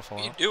one. It's gonna fall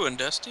What are you out. doing,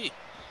 Dusty?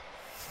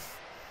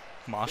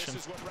 Moshing. This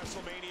is what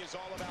WrestleMania is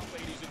all about,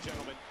 ladies and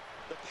gentlemen.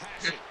 The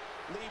passion,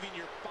 leaving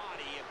your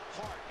body and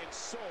heart and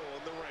soul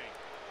in the ring.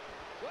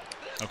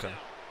 Okay.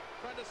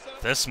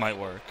 This might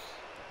work.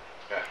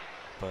 Okay.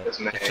 But This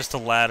may. it's just a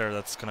ladder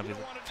that's gonna be the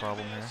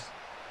problem here.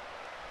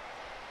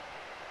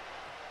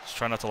 Just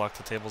try not to lock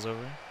the tables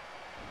over.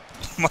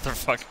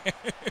 Motherfucker.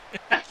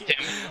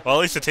 Well,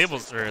 at least the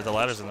tables or the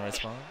ladder's in the right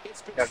spot.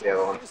 Got the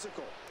other one.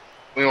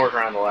 We can work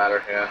around the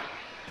ladder, yeah.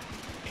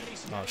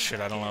 Oh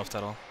shit, I don't know if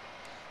that'll.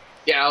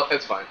 Yeah,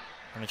 it's fine.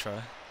 Let me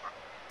try.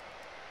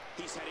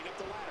 He's heading up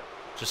the ladder.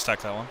 Just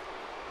stack that one.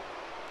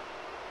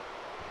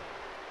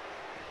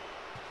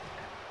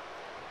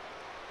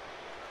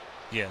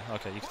 Yeah,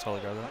 okay, you can totally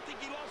grab I that. think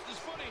he lost his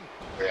footing.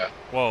 Yeah.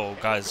 Whoa,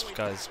 guys,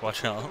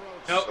 watch out.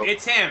 No,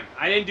 it's him.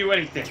 I didn't do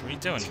anything. What are you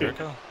doing,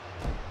 Jericho?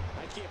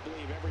 I can't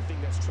believe everything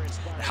that's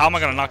transpired. How am I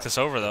gonna knock this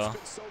over, though?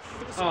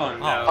 Oh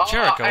no. Oh,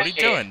 Jericho, what are you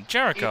hey, doing?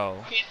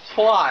 Jericho! He's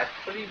twat.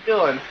 What are you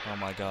doing? Oh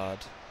my god.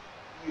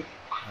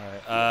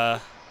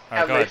 Alright,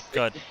 alright, go ahead,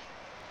 good.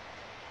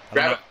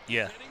 Grab it.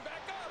 Yeah,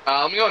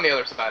 Let me go on the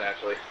other side,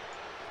 actually.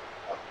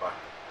 Oh, fuck.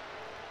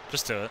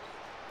 just do it.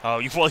 Oh,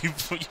 you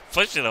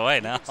pushed it away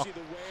now. See the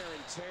wear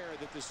and tear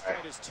that this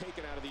fight is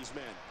taken out of these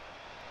men.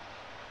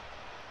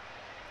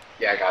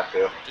 Yeah, I got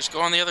to. Just go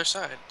on the other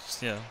side.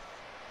 Just, yeah.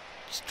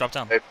 Just drop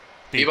down. Hey,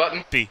 B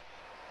button? B.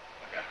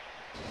 Okay.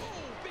 Boom,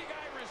 big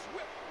Irish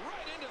whip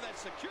right into that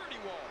security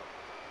wall.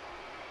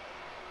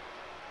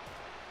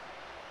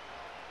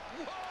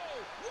 Whoa,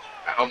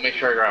 whoa. I'll make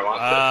sure I want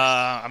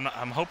this.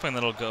 I'm hoping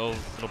that'll go.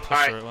 It'll push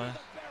Alright. the right way.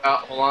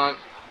 Hold on.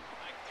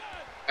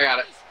 I got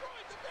it.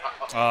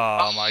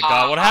 Oh my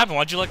God! What happened?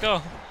 Why'd you let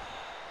go?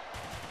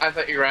 I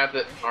thought you grabbed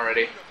it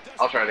already.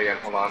 I'll try it again.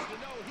 Hold on.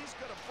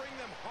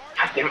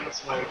 God damn it,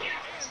 this one.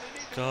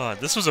 God,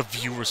 this was a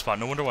viewer spot.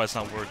 No wonder why it's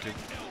not working.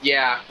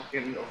 Yeah,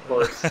 fucking of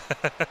course.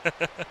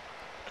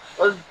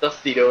 What is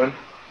Dusty doing?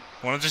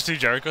 Want to just do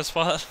Jericho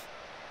spot?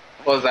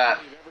 What was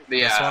that?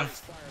 This one?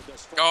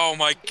 Oh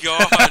my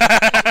God!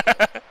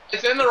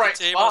 It's in the right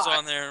Table's spot.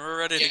 on there, and we're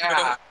ready to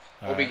Yeah,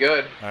 go. we'll be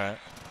good. All right.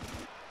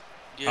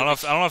 I Yeah,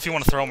 don't know if you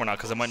want to throw him or not,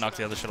 because it might knock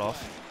the other shit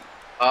off.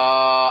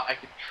 I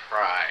could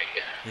try.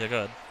 Yeah, go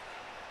ahead.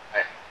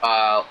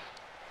 Alright,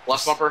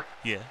 left bumper.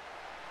 Yeah.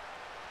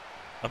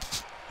 Up.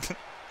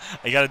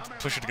 You gotta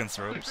push it against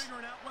the ropes.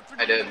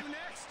 I did. I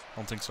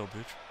don't think so,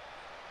 bitch.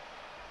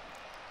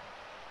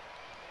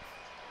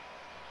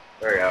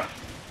 There we go.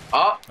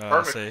 Oh,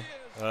 perfect. See.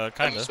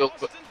 Kinda.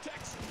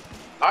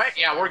 Alright,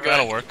 yeah, we're good.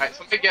 That'll work. Alright,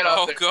 somebody get up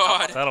Oh there.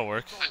 God! That'll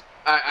work.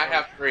 I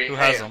have 3. Who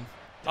has them?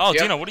 Oh,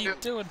 Yep. Dino, what are you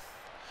doing?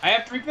 I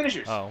have 3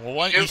 finishers. Oh, well,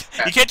 why, you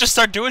can't just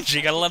start doing shit.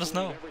 You gotta let us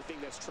know.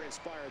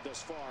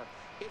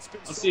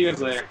 I'll see you guys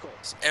later.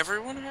 Does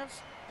everyone have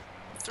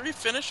 3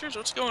 finishers?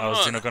 What's going Oh, is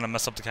on? Dino gonna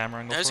mess up the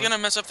camera angle? I was for gonna it?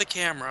 mess up the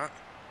camera.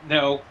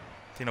 No.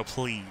 Dino,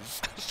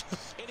 please.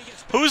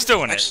 Who's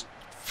doing it?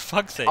 For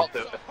fuck's sake. I'll do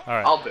it.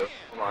 Alright. I'll do it.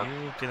 Come on.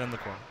 You get in the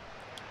corner.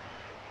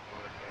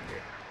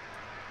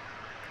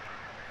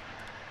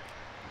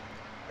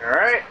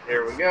 Alright,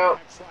 here we go.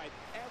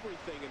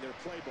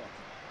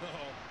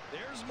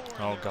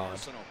 Oh God.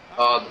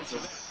 Oh, this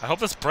is... I hope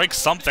this breaks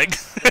something.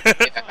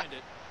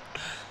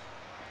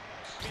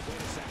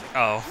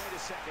 Oh.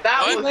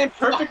 That I was landed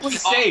perfectly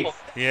awful. safe.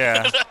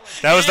 Yeah.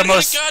 That was the Yeah,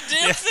 most. goddamn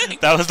Yeah, thing.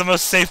 that was the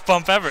most safe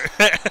bump ever.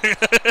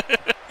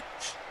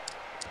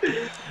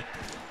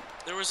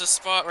 There was a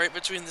spot right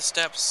between the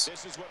steps.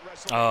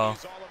 Oh.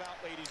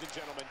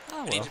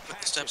 I need to put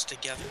the steps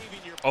together.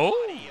 Oh.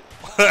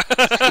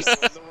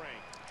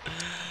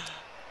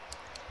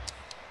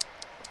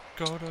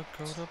 Go to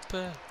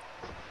bed.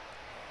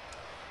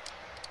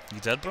 You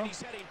dead, bro?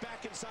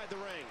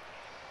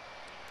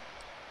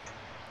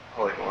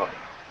 Holy fuck.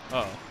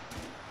 Oh.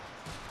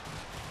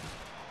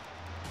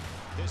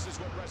 This is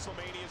what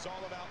WrestleMania is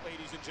all about,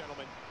 ladies and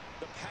gentlemen.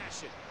 The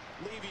passion,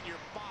 leaving your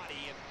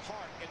body and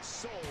heart and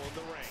soul in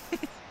the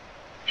ring.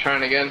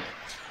 Trying again.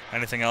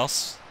 Anything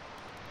else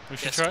we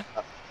should Yes. try?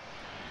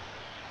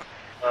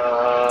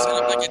 Set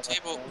up like a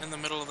table in the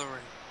middle of the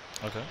ring.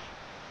 Okay.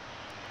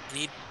 I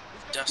need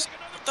dust.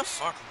 What the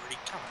fuck, Marty?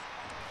 Come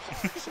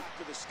on.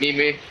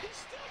 Me.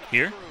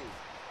 Here?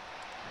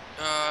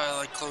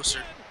 Like closer.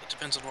 It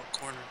depends on what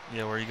corner.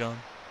 Yeah, where are you going?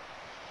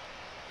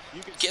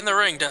 Get in the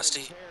ring,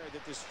 Dusty.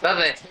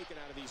 Dusty.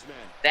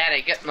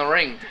 Daddy, get in the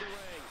ring.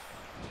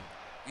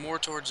 More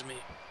towards me.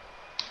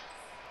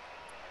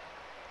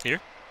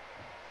 Here?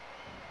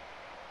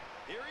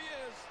 Here he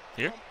is.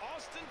 Here? From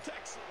Austin,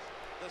 Texas.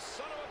 The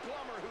son of a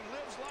plumber who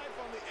lives life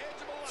on the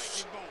edge of a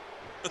lightning bolt.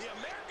 The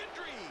American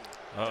dream.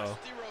 Uh-oh.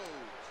 Dusty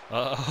Rhodes.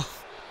 Uh-oh.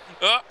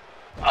 Oh!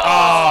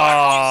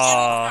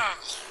 Oh!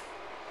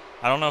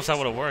 I don't know if that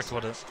would have worked,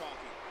 would it?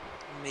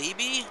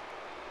 Maybe?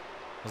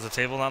 Was the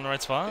table not in the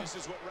right spot? This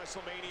is what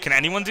WrestleMania Can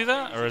anyone do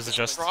that? Or is it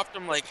just... Dropped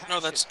him like... No,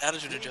 that's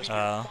attitude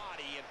adjustment.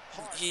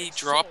 He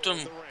dropped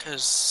him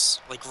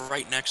because, like,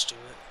 right next to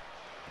it.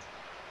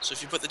 So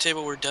if you put the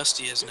table where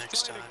Dusty is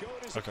next time...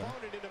 Okay.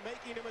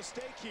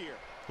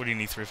 What do you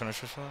need, 3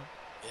 finishers for that?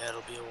 Yeah,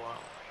 it'll be a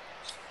while.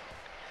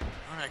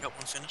 Alright, I got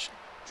one finisher.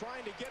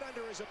 Trying to get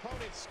under his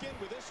opponent's skin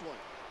with this one.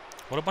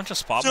 What a bunch of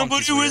spot Somebody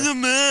monkeys we win are. the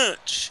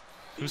match!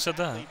 Who said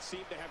that?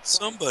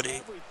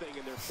 Somebody.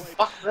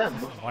 Fuck them.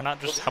 Why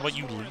not just... How about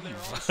you leave?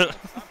 I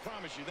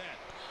promise you that.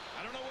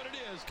 I don't know what it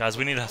is. Guys,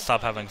 we need to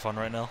stop having fun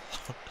right now.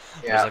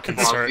 Yeah,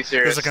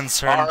 There's a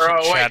concerned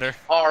ROH. chatter.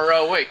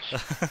 ROH.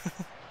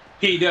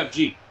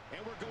 PWG.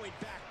 And we're going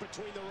back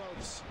between the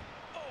ropes.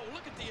 Oh,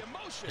 look at the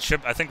emotion. It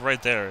should, I think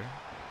right there.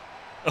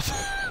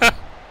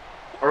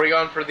 Are we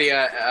going for the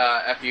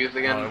FUs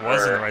again? Oh, it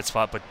was in the or- right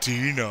spot, but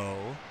Dino.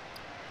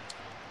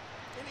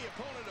 Any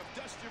opponent of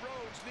Dusty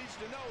Rhodes needs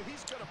to know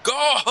he's gonna Go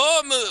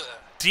home!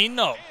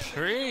 Dino,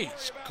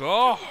 please,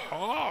 go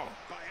home.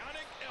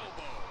 bionic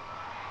elbow.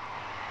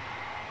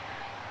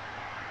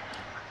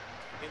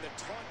 In the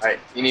taunting Alright,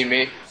 you need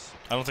me?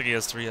 I don't think he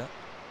has 3 yet.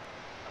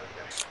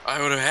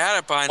 I would have had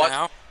it by What?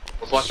 now.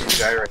 Let's watch him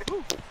gyrate.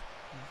 What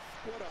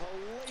a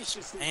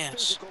hellaciously Ass.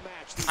 physical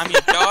match. I'm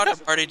your daughter,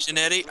 Marty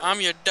Jannetty.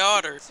 I'm your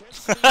daughter.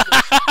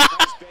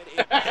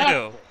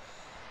 Ew.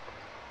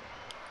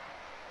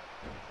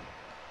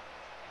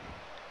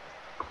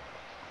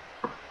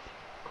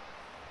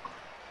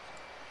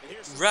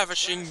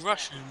 Ravishing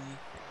Russian.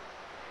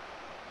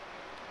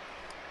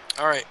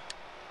 Alright.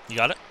 You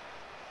got it?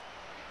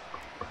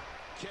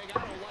 King, I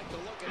don't like the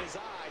look in his eye.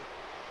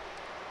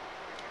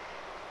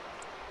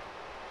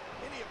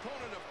 Any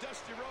opponent of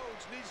Dusty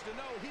Rhodes needs to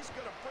know he's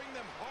going to bring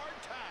them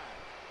hard time.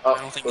 Oh, I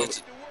don't think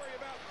that's. To worry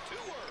about two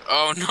words.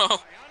 Oh no.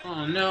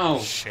 Oh no.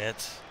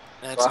 Shit.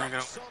 That's not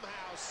gonna.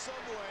 Somehow, some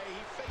way, he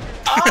figured.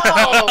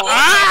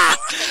 Oh!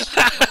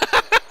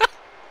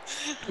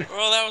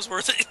 Well, that was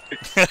worth it.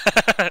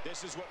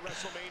 This is what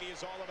WrestleMania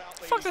is all about,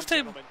 Fuck ladies this and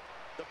table. gentlemen.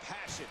 The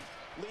passion,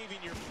 leaving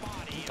your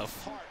body and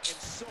heart and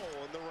soul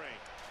in the ring.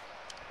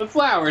 The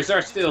flowers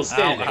are still Ow,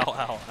 standing. ow,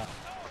 ow, ow.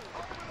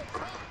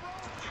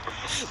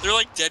 They're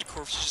like dead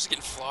corpses just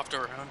getting flopped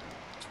around.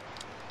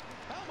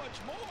 How much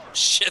more?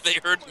 Shit, they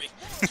heard me.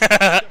 To pay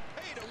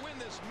to win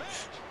this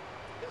match.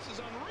 This is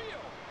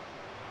unreal.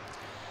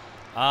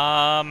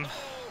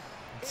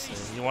 Let's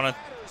see. You want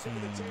to? Back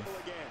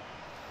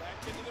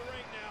into the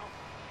ring now.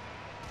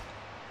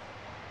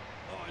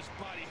 Oh, his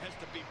body has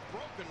to be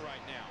broken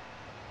right now.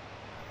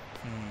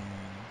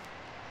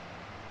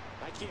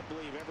 I can't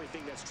believe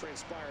everything that's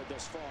transpired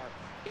thus far.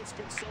 It's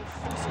been so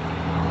physical.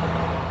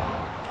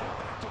 Now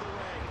back to the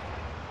ring.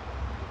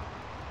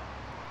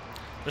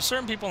 There's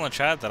certain people in the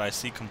chat that I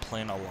see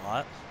complain a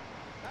lot,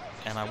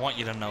 and I want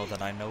you to know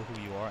that I know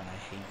who you are and I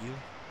hate you.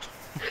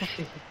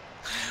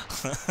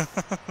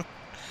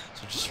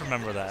 So just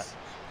remember that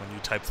when you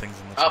type things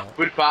in the Oh, chat.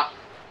 boot bop.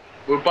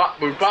 Boot bop,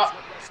 boot bop.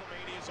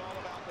 WrestleMania is all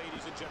about,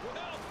 ladies and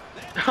gentlemen.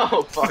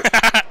 Oh, fuck.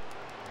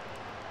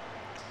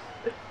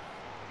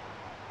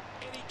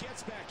 And he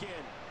gets back in.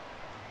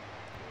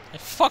 Hey,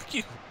 fuck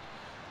you.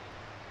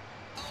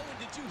 Oh, and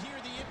did you hear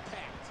the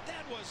impact?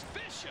 That was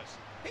vicious.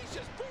 He's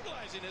just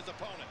brutalizing his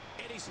opponent.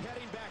 And he's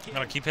heading back in. I'm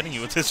gonna keep hitting you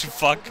with this, you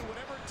fuck. Do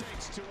whatever it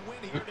takes to win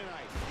here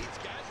tonight. These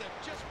guys have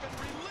just been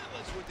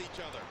relentless with each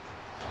other.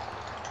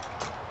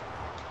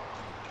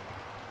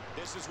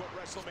 This is what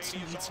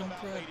WrestleMania is all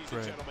about, ladies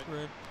and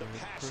gentlemen. The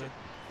passion,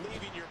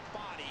 leaving your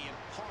body and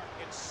heart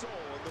and soul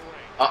in the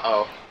ring.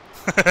 Uh-oh.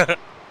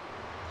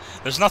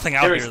 There's nothing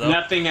out There here is though.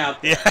 nothing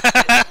out there.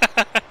 Yeah.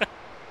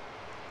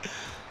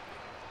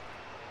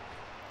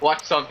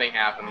 Watch something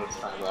happen this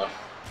time, though.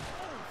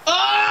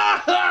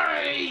 Oh!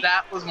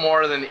 That was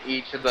more than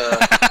each of the...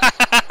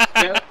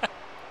 Yep.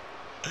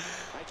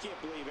 I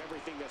can't believe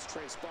everything that's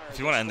transpired. If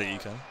you want to thus end it, you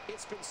far. can.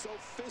 It's been so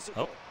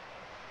physical. Oh.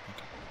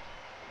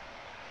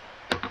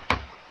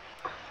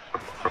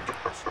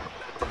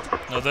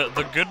 No,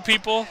 the good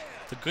people,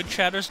 the good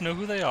chatters know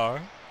who they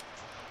are.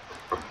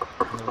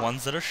 And the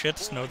ones that are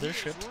shits know their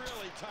shit.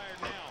 Really tired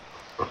now.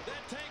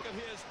 That tank of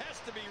his has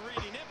to be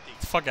reading empty.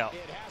 Fuck out.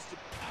 It has to.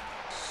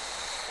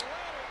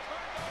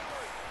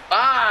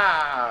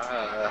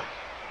 Ah!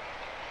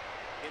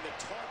 And the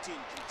taunting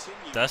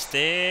continues.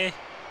 Dusty.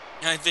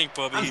 I think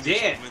Bobby I'm Heenan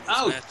dead. should win this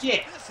Oh match.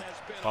 shit. This has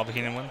been Bobby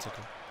Heenan wins.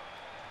 Okay.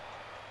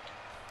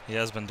 He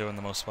has been doing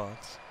the most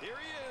spots. Here he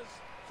is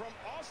from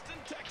Austin,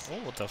 Texas. Oh,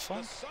 what the The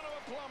fuck? son of a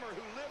plumber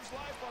who lives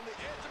life on the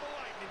edge of a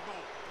lightning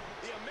bolt.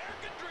 The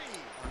American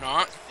dream. Or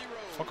not. Dusty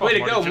Rhodes. Fuck Way to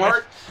off, go, Marty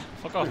Mart.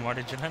 Jannetty. Fuck off,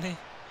 Marty Jannetty. Not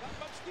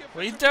much difference.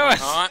 What are you doing?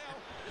 Not.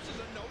 This is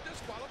a no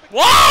disqualification.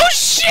 Whoa,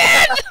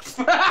 shit!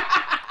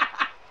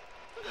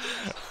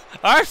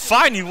 Alright,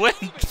 fine, you win.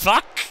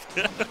 Fuck.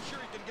 I'm sure he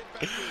can get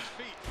back to his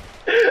feet.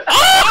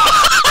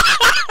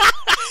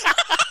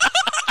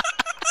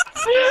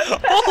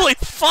 Holy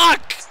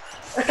fuck!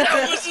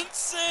 That was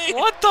insane.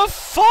 What the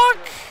fuck?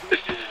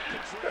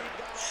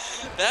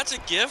 That's a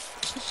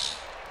gif.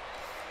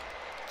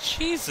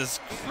 Jesus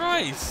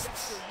Christ.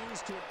 They're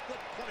used to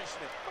inflict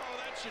punishment. Oh,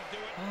 that should do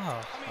it.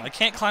 Oh, I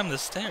can't climb the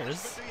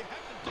stairs. What do you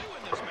have to do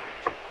in this match?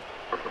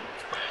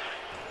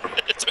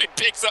 So he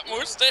picks up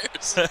more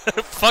stairs.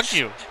 Fuck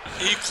you.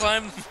 You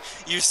climb,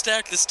 you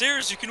stack the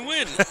stairs, you can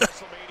win. WrestleMania is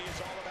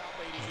all about,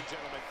 ladies and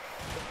gentlemen,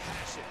 the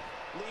passion,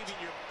 leaving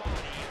your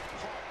body and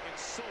heart and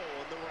soul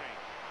in the ring.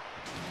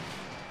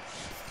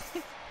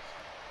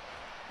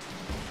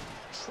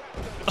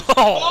 Trapped under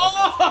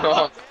Oh!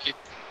 Oh,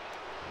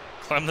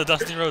 Climb the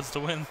dusty roads to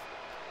win.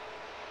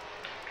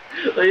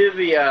 look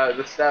at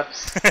the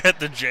steps.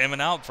 They're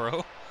jamming out,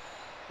 bro.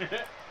 At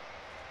what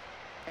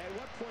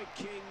point,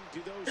 King,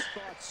 do those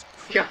thoughts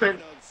Come creep on. in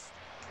of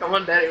Come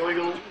on, Daddy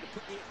Wiggle. it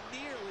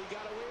nearly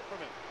got away from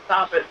him?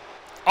 Stop it.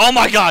 Oh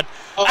my god!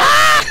 Oh.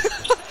 Ah!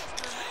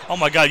 Oh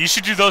my god, you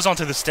should do those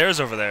onto the stairs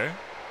over there.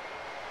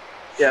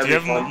 Yeah, Do you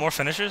have fun. more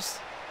finishers?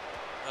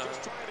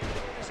 Just trying to get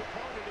his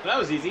opponent. That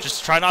was easy.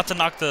 Just try not to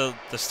knock the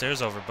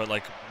stairs over, but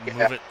like move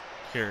Yeah. it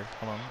here.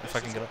 Hold on, if I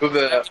can get up. Move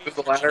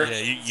the ladder.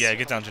 Yeah,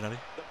 get down, Jannetty.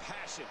 The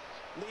passion,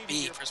 leaving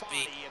B, your press B.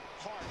 body and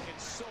heart and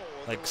soul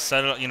in Like the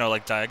set it,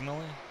 like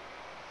diagonally.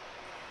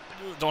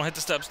 Don't hit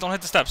the steps. Don't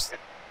hit the steps.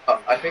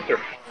 I think they're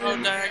Oh,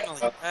 fine.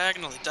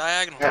 diagonally.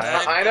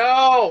 Yeah, I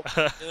know.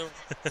 The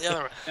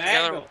other way.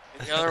 Diagonal.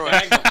 The other way.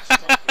 Diagonal.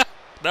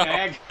 No,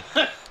 Diag.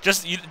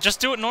 just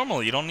do it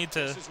normally. You don't need to.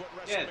 This is what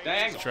Yeah, WrestleMania is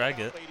diagonal. all Drag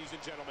about, it. ladies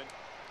and gentlemen.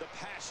 The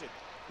passion,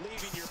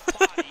 leaving your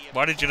body and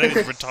Marty heart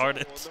Jannetty's and soul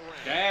retarded. in the ring.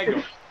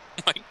 Diagonal. Oh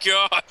my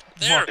god.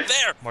 There,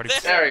 there. Marty- there.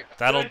 There we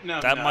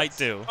go. That Good might nuts.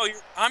 do. Oh,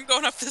 I'm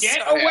going up this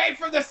Get side. away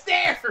from the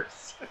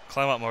stairs!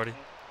 Climb up, Marty.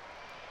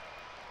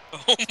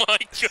 Oh my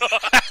god!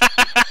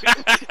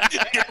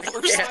 You're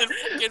worse than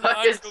fucking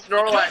Fucking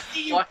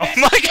Snorlax. What? Oh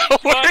my god,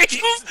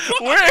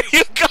 where are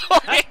you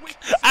going?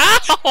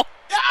 Ow!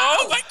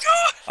 Oh my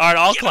god! Alright,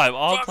 I'll climb,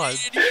 I'll climb.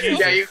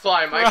 Yeah, you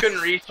climb. I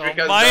couldn't reach because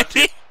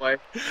Almighty. of that way.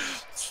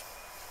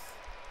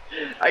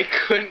 I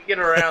couldn't get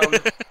around.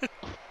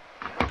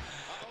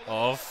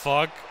 Oh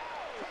fuck.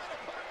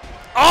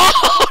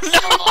 Oh no!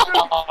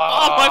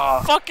 Oh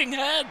my fucking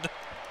head!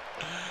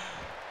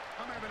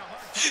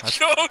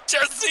 Go,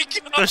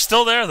 Dusty, go! They're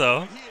still there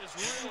though.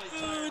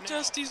 Oh,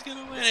 Dusty's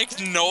gonna win.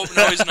 No,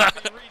 no, he's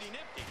not.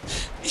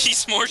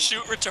 He's more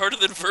shoot retarded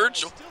than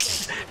Virgil.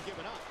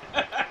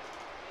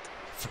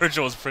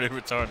 Virgil was pretty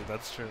retarded,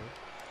 that's true.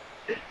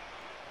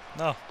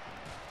 No.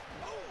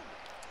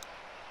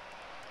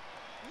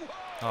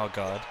 Oh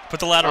god. Put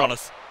the ladder on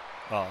us.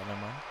 Oh, never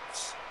mind.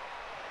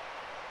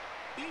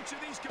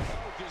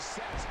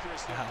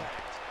 Ow.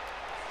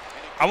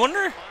 I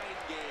wonder.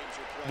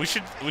 We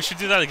should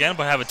do that again,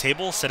 but have a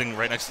table sitting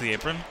right next to the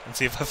apron and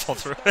see if I fall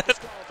through it.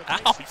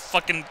 Ow, you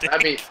fucking dick.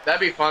 That'd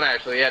be fun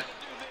actually. Yeah.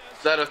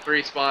 Is that a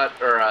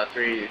 3-spot or a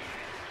 3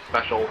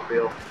 special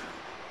deal?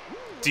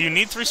 Do you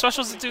need 3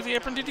 specials to do the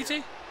apron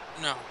DDT?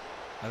 No.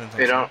 I didn't think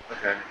They so. don't.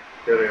 Okay.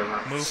 Good deal,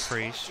 man. Move,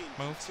 preach.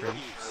 Move, preach. Move,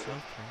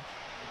 preach.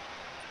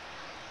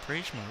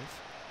 Preach, move.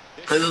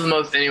 This is the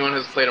most anyone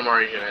who's played a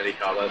Marty Jannetty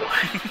call, by the way.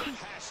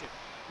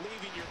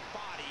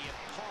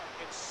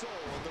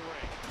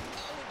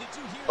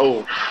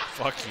 Oh.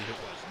 Fuck you.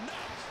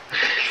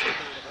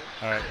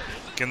 Alright,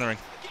 get in the ring.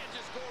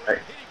 Right.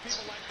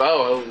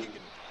 Oh.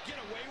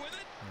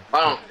 I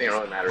don't think it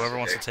really matters. Whoever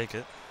wants to take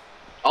it.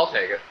 I'll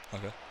take it.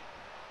 Okay.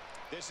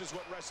 This is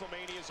what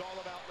WrestleMania is all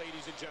about,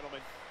 ladies and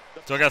gentlemen.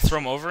 Do I gotta throw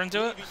him over and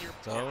do it? Is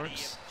that how it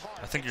works?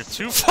 I think you're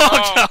too far.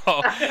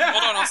 Oh. No.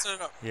 Hold on, I'll set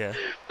it up. Yeah.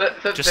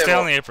 Set Just stay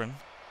on the apron.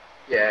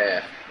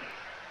 Yeah.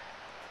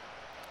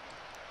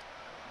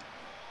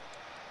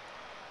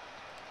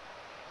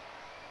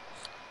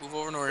 Move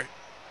over, Nori.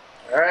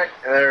 Alright,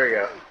 there we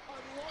go.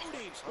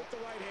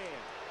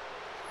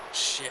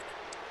 Shit.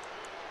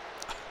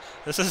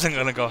 This isn't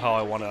gonna go how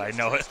I want it, I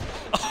know it.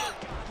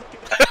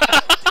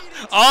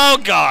 Oh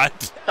god!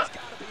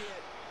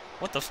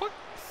 What the fuck?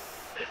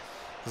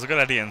 It's a good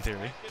idea in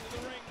theory.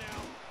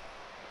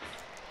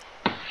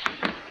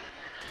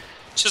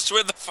 Just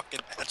win the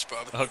fucking match,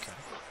 Bob. Okay.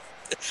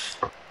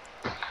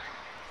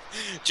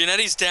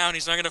 Jannetty's down,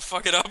 he's not gonna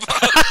fuck it up.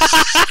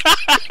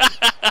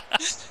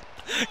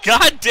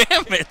 God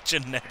damn it,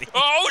 Jannetty.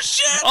 Oh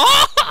shit!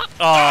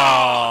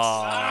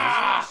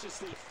 Oh!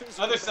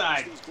 Other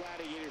side.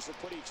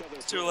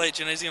 It's too late,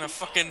 Jannetty's gonna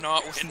fucking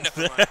not win.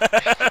 Never mind.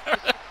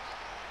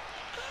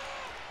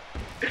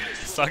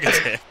 Suck a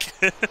dick.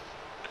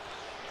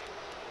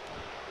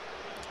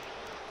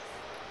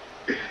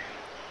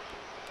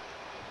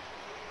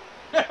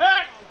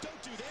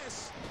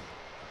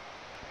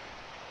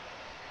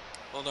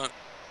 Hold on.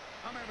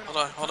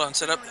 Hold on,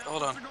 sit up.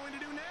 Hold on.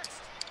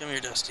 Come here,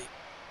 Dusty.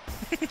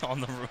 On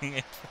the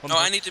ring. No,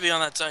 I need to be on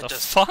that side, The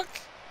Dusty. fuck?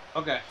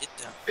 Okay. Get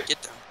down.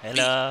 Get down.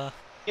 Hello.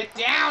 Get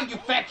down, you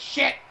fat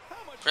shit!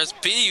 Press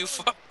B, you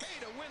fuck.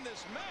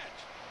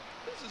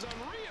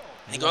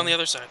 And go on the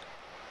other side.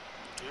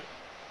 Do it.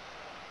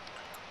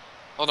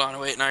 Hold on,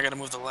 wait, now I gotta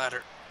move the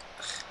ladder.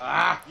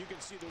 Ah!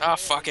 Ah,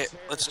 fuck it.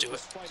 Let's do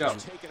it. Go.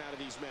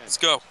 Let's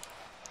go.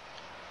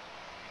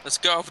 Let's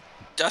go.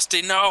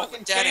 Dusty, no!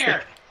 Daddy!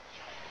 Chair.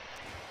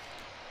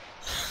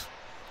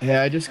 Hey,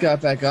 I just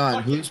got back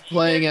on. Who's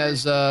playing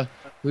as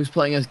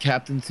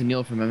Captain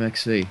Tennille from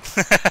MXC?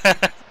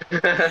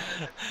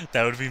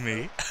 That would be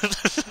me.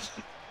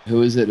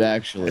 Who is it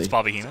actually? It's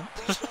Bobby Heenan.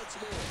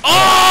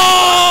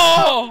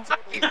 Oh!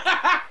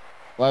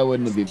 Why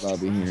wouldn't it be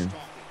Bobby Heenan?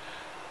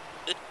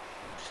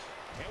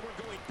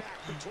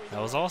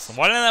 That was awesome.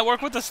 Why didn't that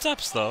work with the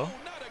steps though?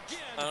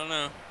 I don't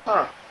know.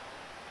 Huh.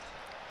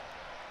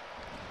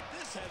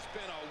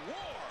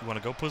 You wanna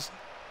go, puss?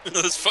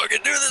 Let's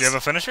fucking do this! Do you have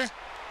a finisher?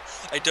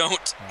 I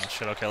don't. Oh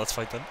shit, okay, let's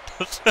fight then.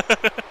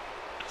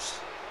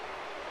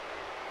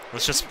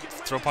 Let's just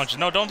throw punches.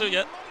 No, don't do it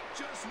yet.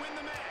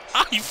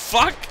 Ah, you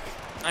fuck!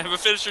 I have a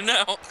finisher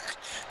now.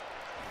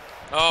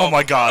 Oh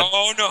my god.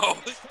 Oh no!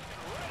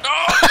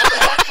 No!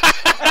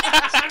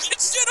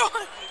 Get shit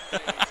on!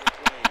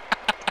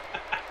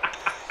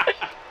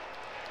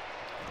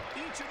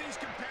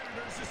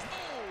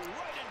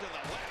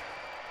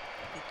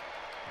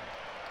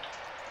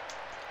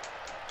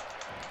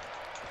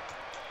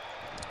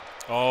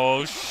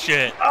 Oh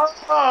shit.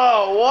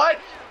 Oh, what?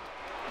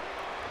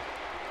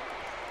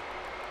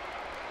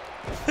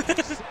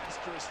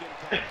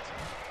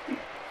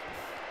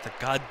 The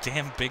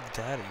goddamn Big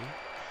Daddy.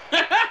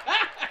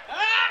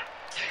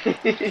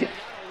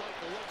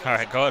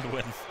 Alright, go ahead and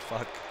win.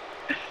 Fuck.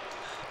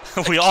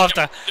 We all have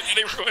to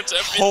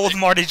hold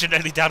Marty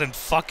Jannetty down and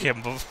fuck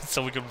him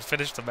so we can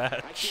finish the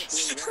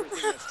match.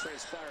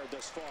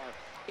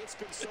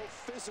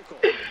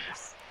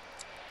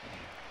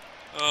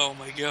 Oh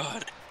my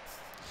god.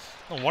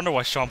 No wonder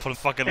why Sean put a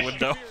fucking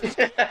window.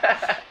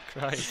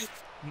 Christ.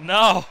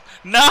 No!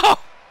 No!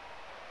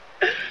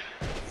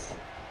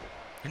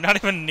 You're You're not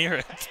even near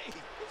it.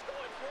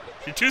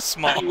 You're too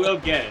small. You will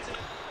get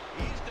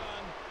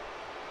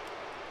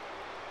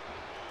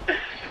it.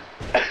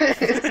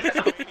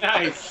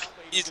 Nice.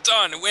 He's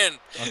done. Win.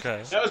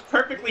 Okay. That was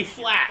perfectly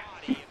flat.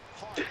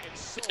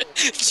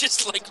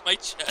 Just like my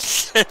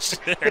chest.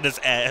 In his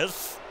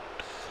ass.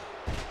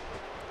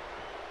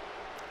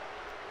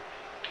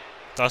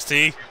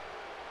 Dusty.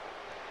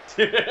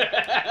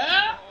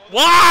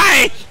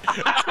 Why?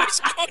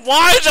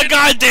 Why the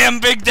goddamn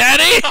Big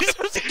Daddy?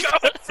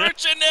 Going for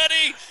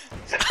Jannetty.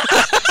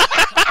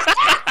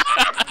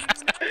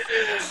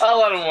 I'll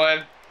let him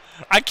win.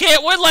 I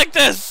can't win like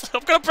this.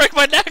 I'm gonna break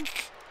my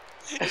neck.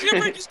 He's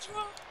gonna break his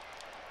jaw.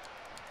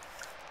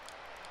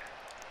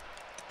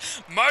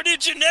 Marty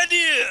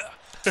Jannetty!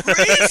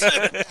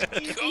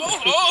 Reason! Go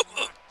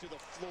home!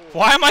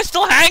 Why am I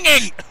still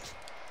hanging?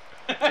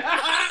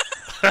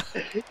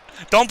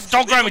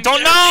 don't grab me!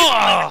 Don't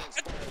no!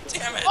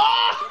 Damn it!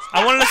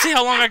 I wanted to see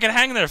how long I can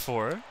hang there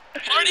for.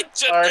 Marty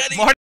Jannetty!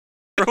 Marty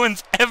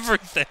ruins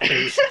everything.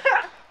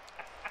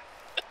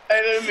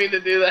 I didn't mean to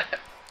do that.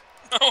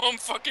 No, I'm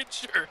fucking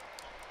sure.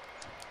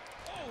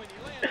 Oh, and he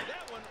landed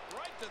that one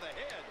right to the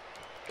head.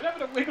 What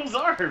happened to Wiggles'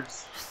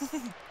 arms?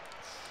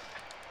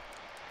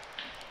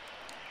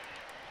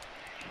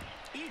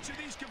 Each of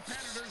these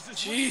competitors is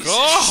Jesus. Go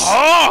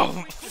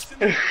home!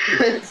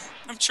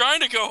 I'm trying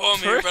to go home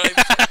here, but I... Here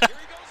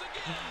he goes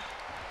again.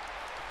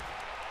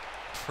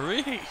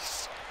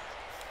 Please.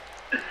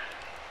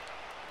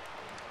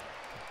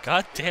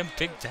 Goddamn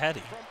Big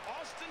Daddy. From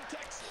Austin,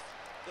 Texas,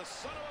 the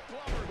son of a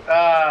plumber.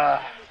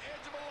 The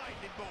edge of a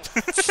lightning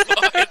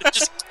bolt.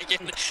 Just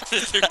taking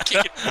they're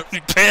kicking.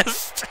 I'm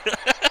pissed.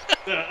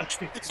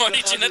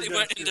 Marty Jannetty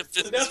went into The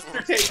business.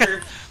 dumpster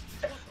taker.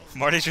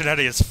 Marty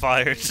Jannetty is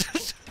fired.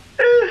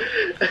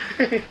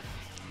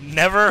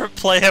 Never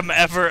play him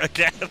ever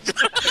again.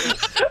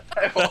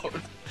 I won't.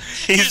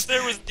 He's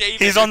there was David.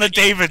 he's on the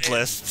David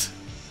list.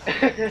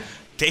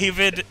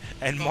 David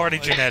and Marty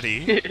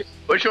Jannetty.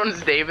 Which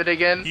one's David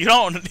again? You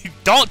don't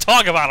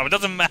talk about him. It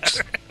doesn't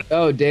matter.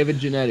 Oh, David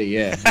Jannetty,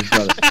 yeah. His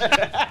brother.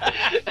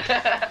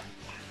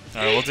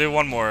 All right, we'll do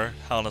one more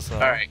Hell in a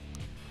Cell. All right.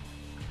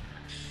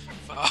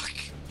 Fuck.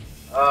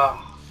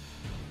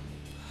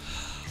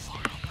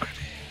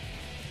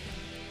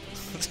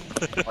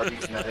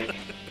 Marty's nutty.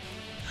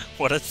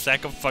 What a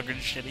sack of fucking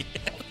shitty.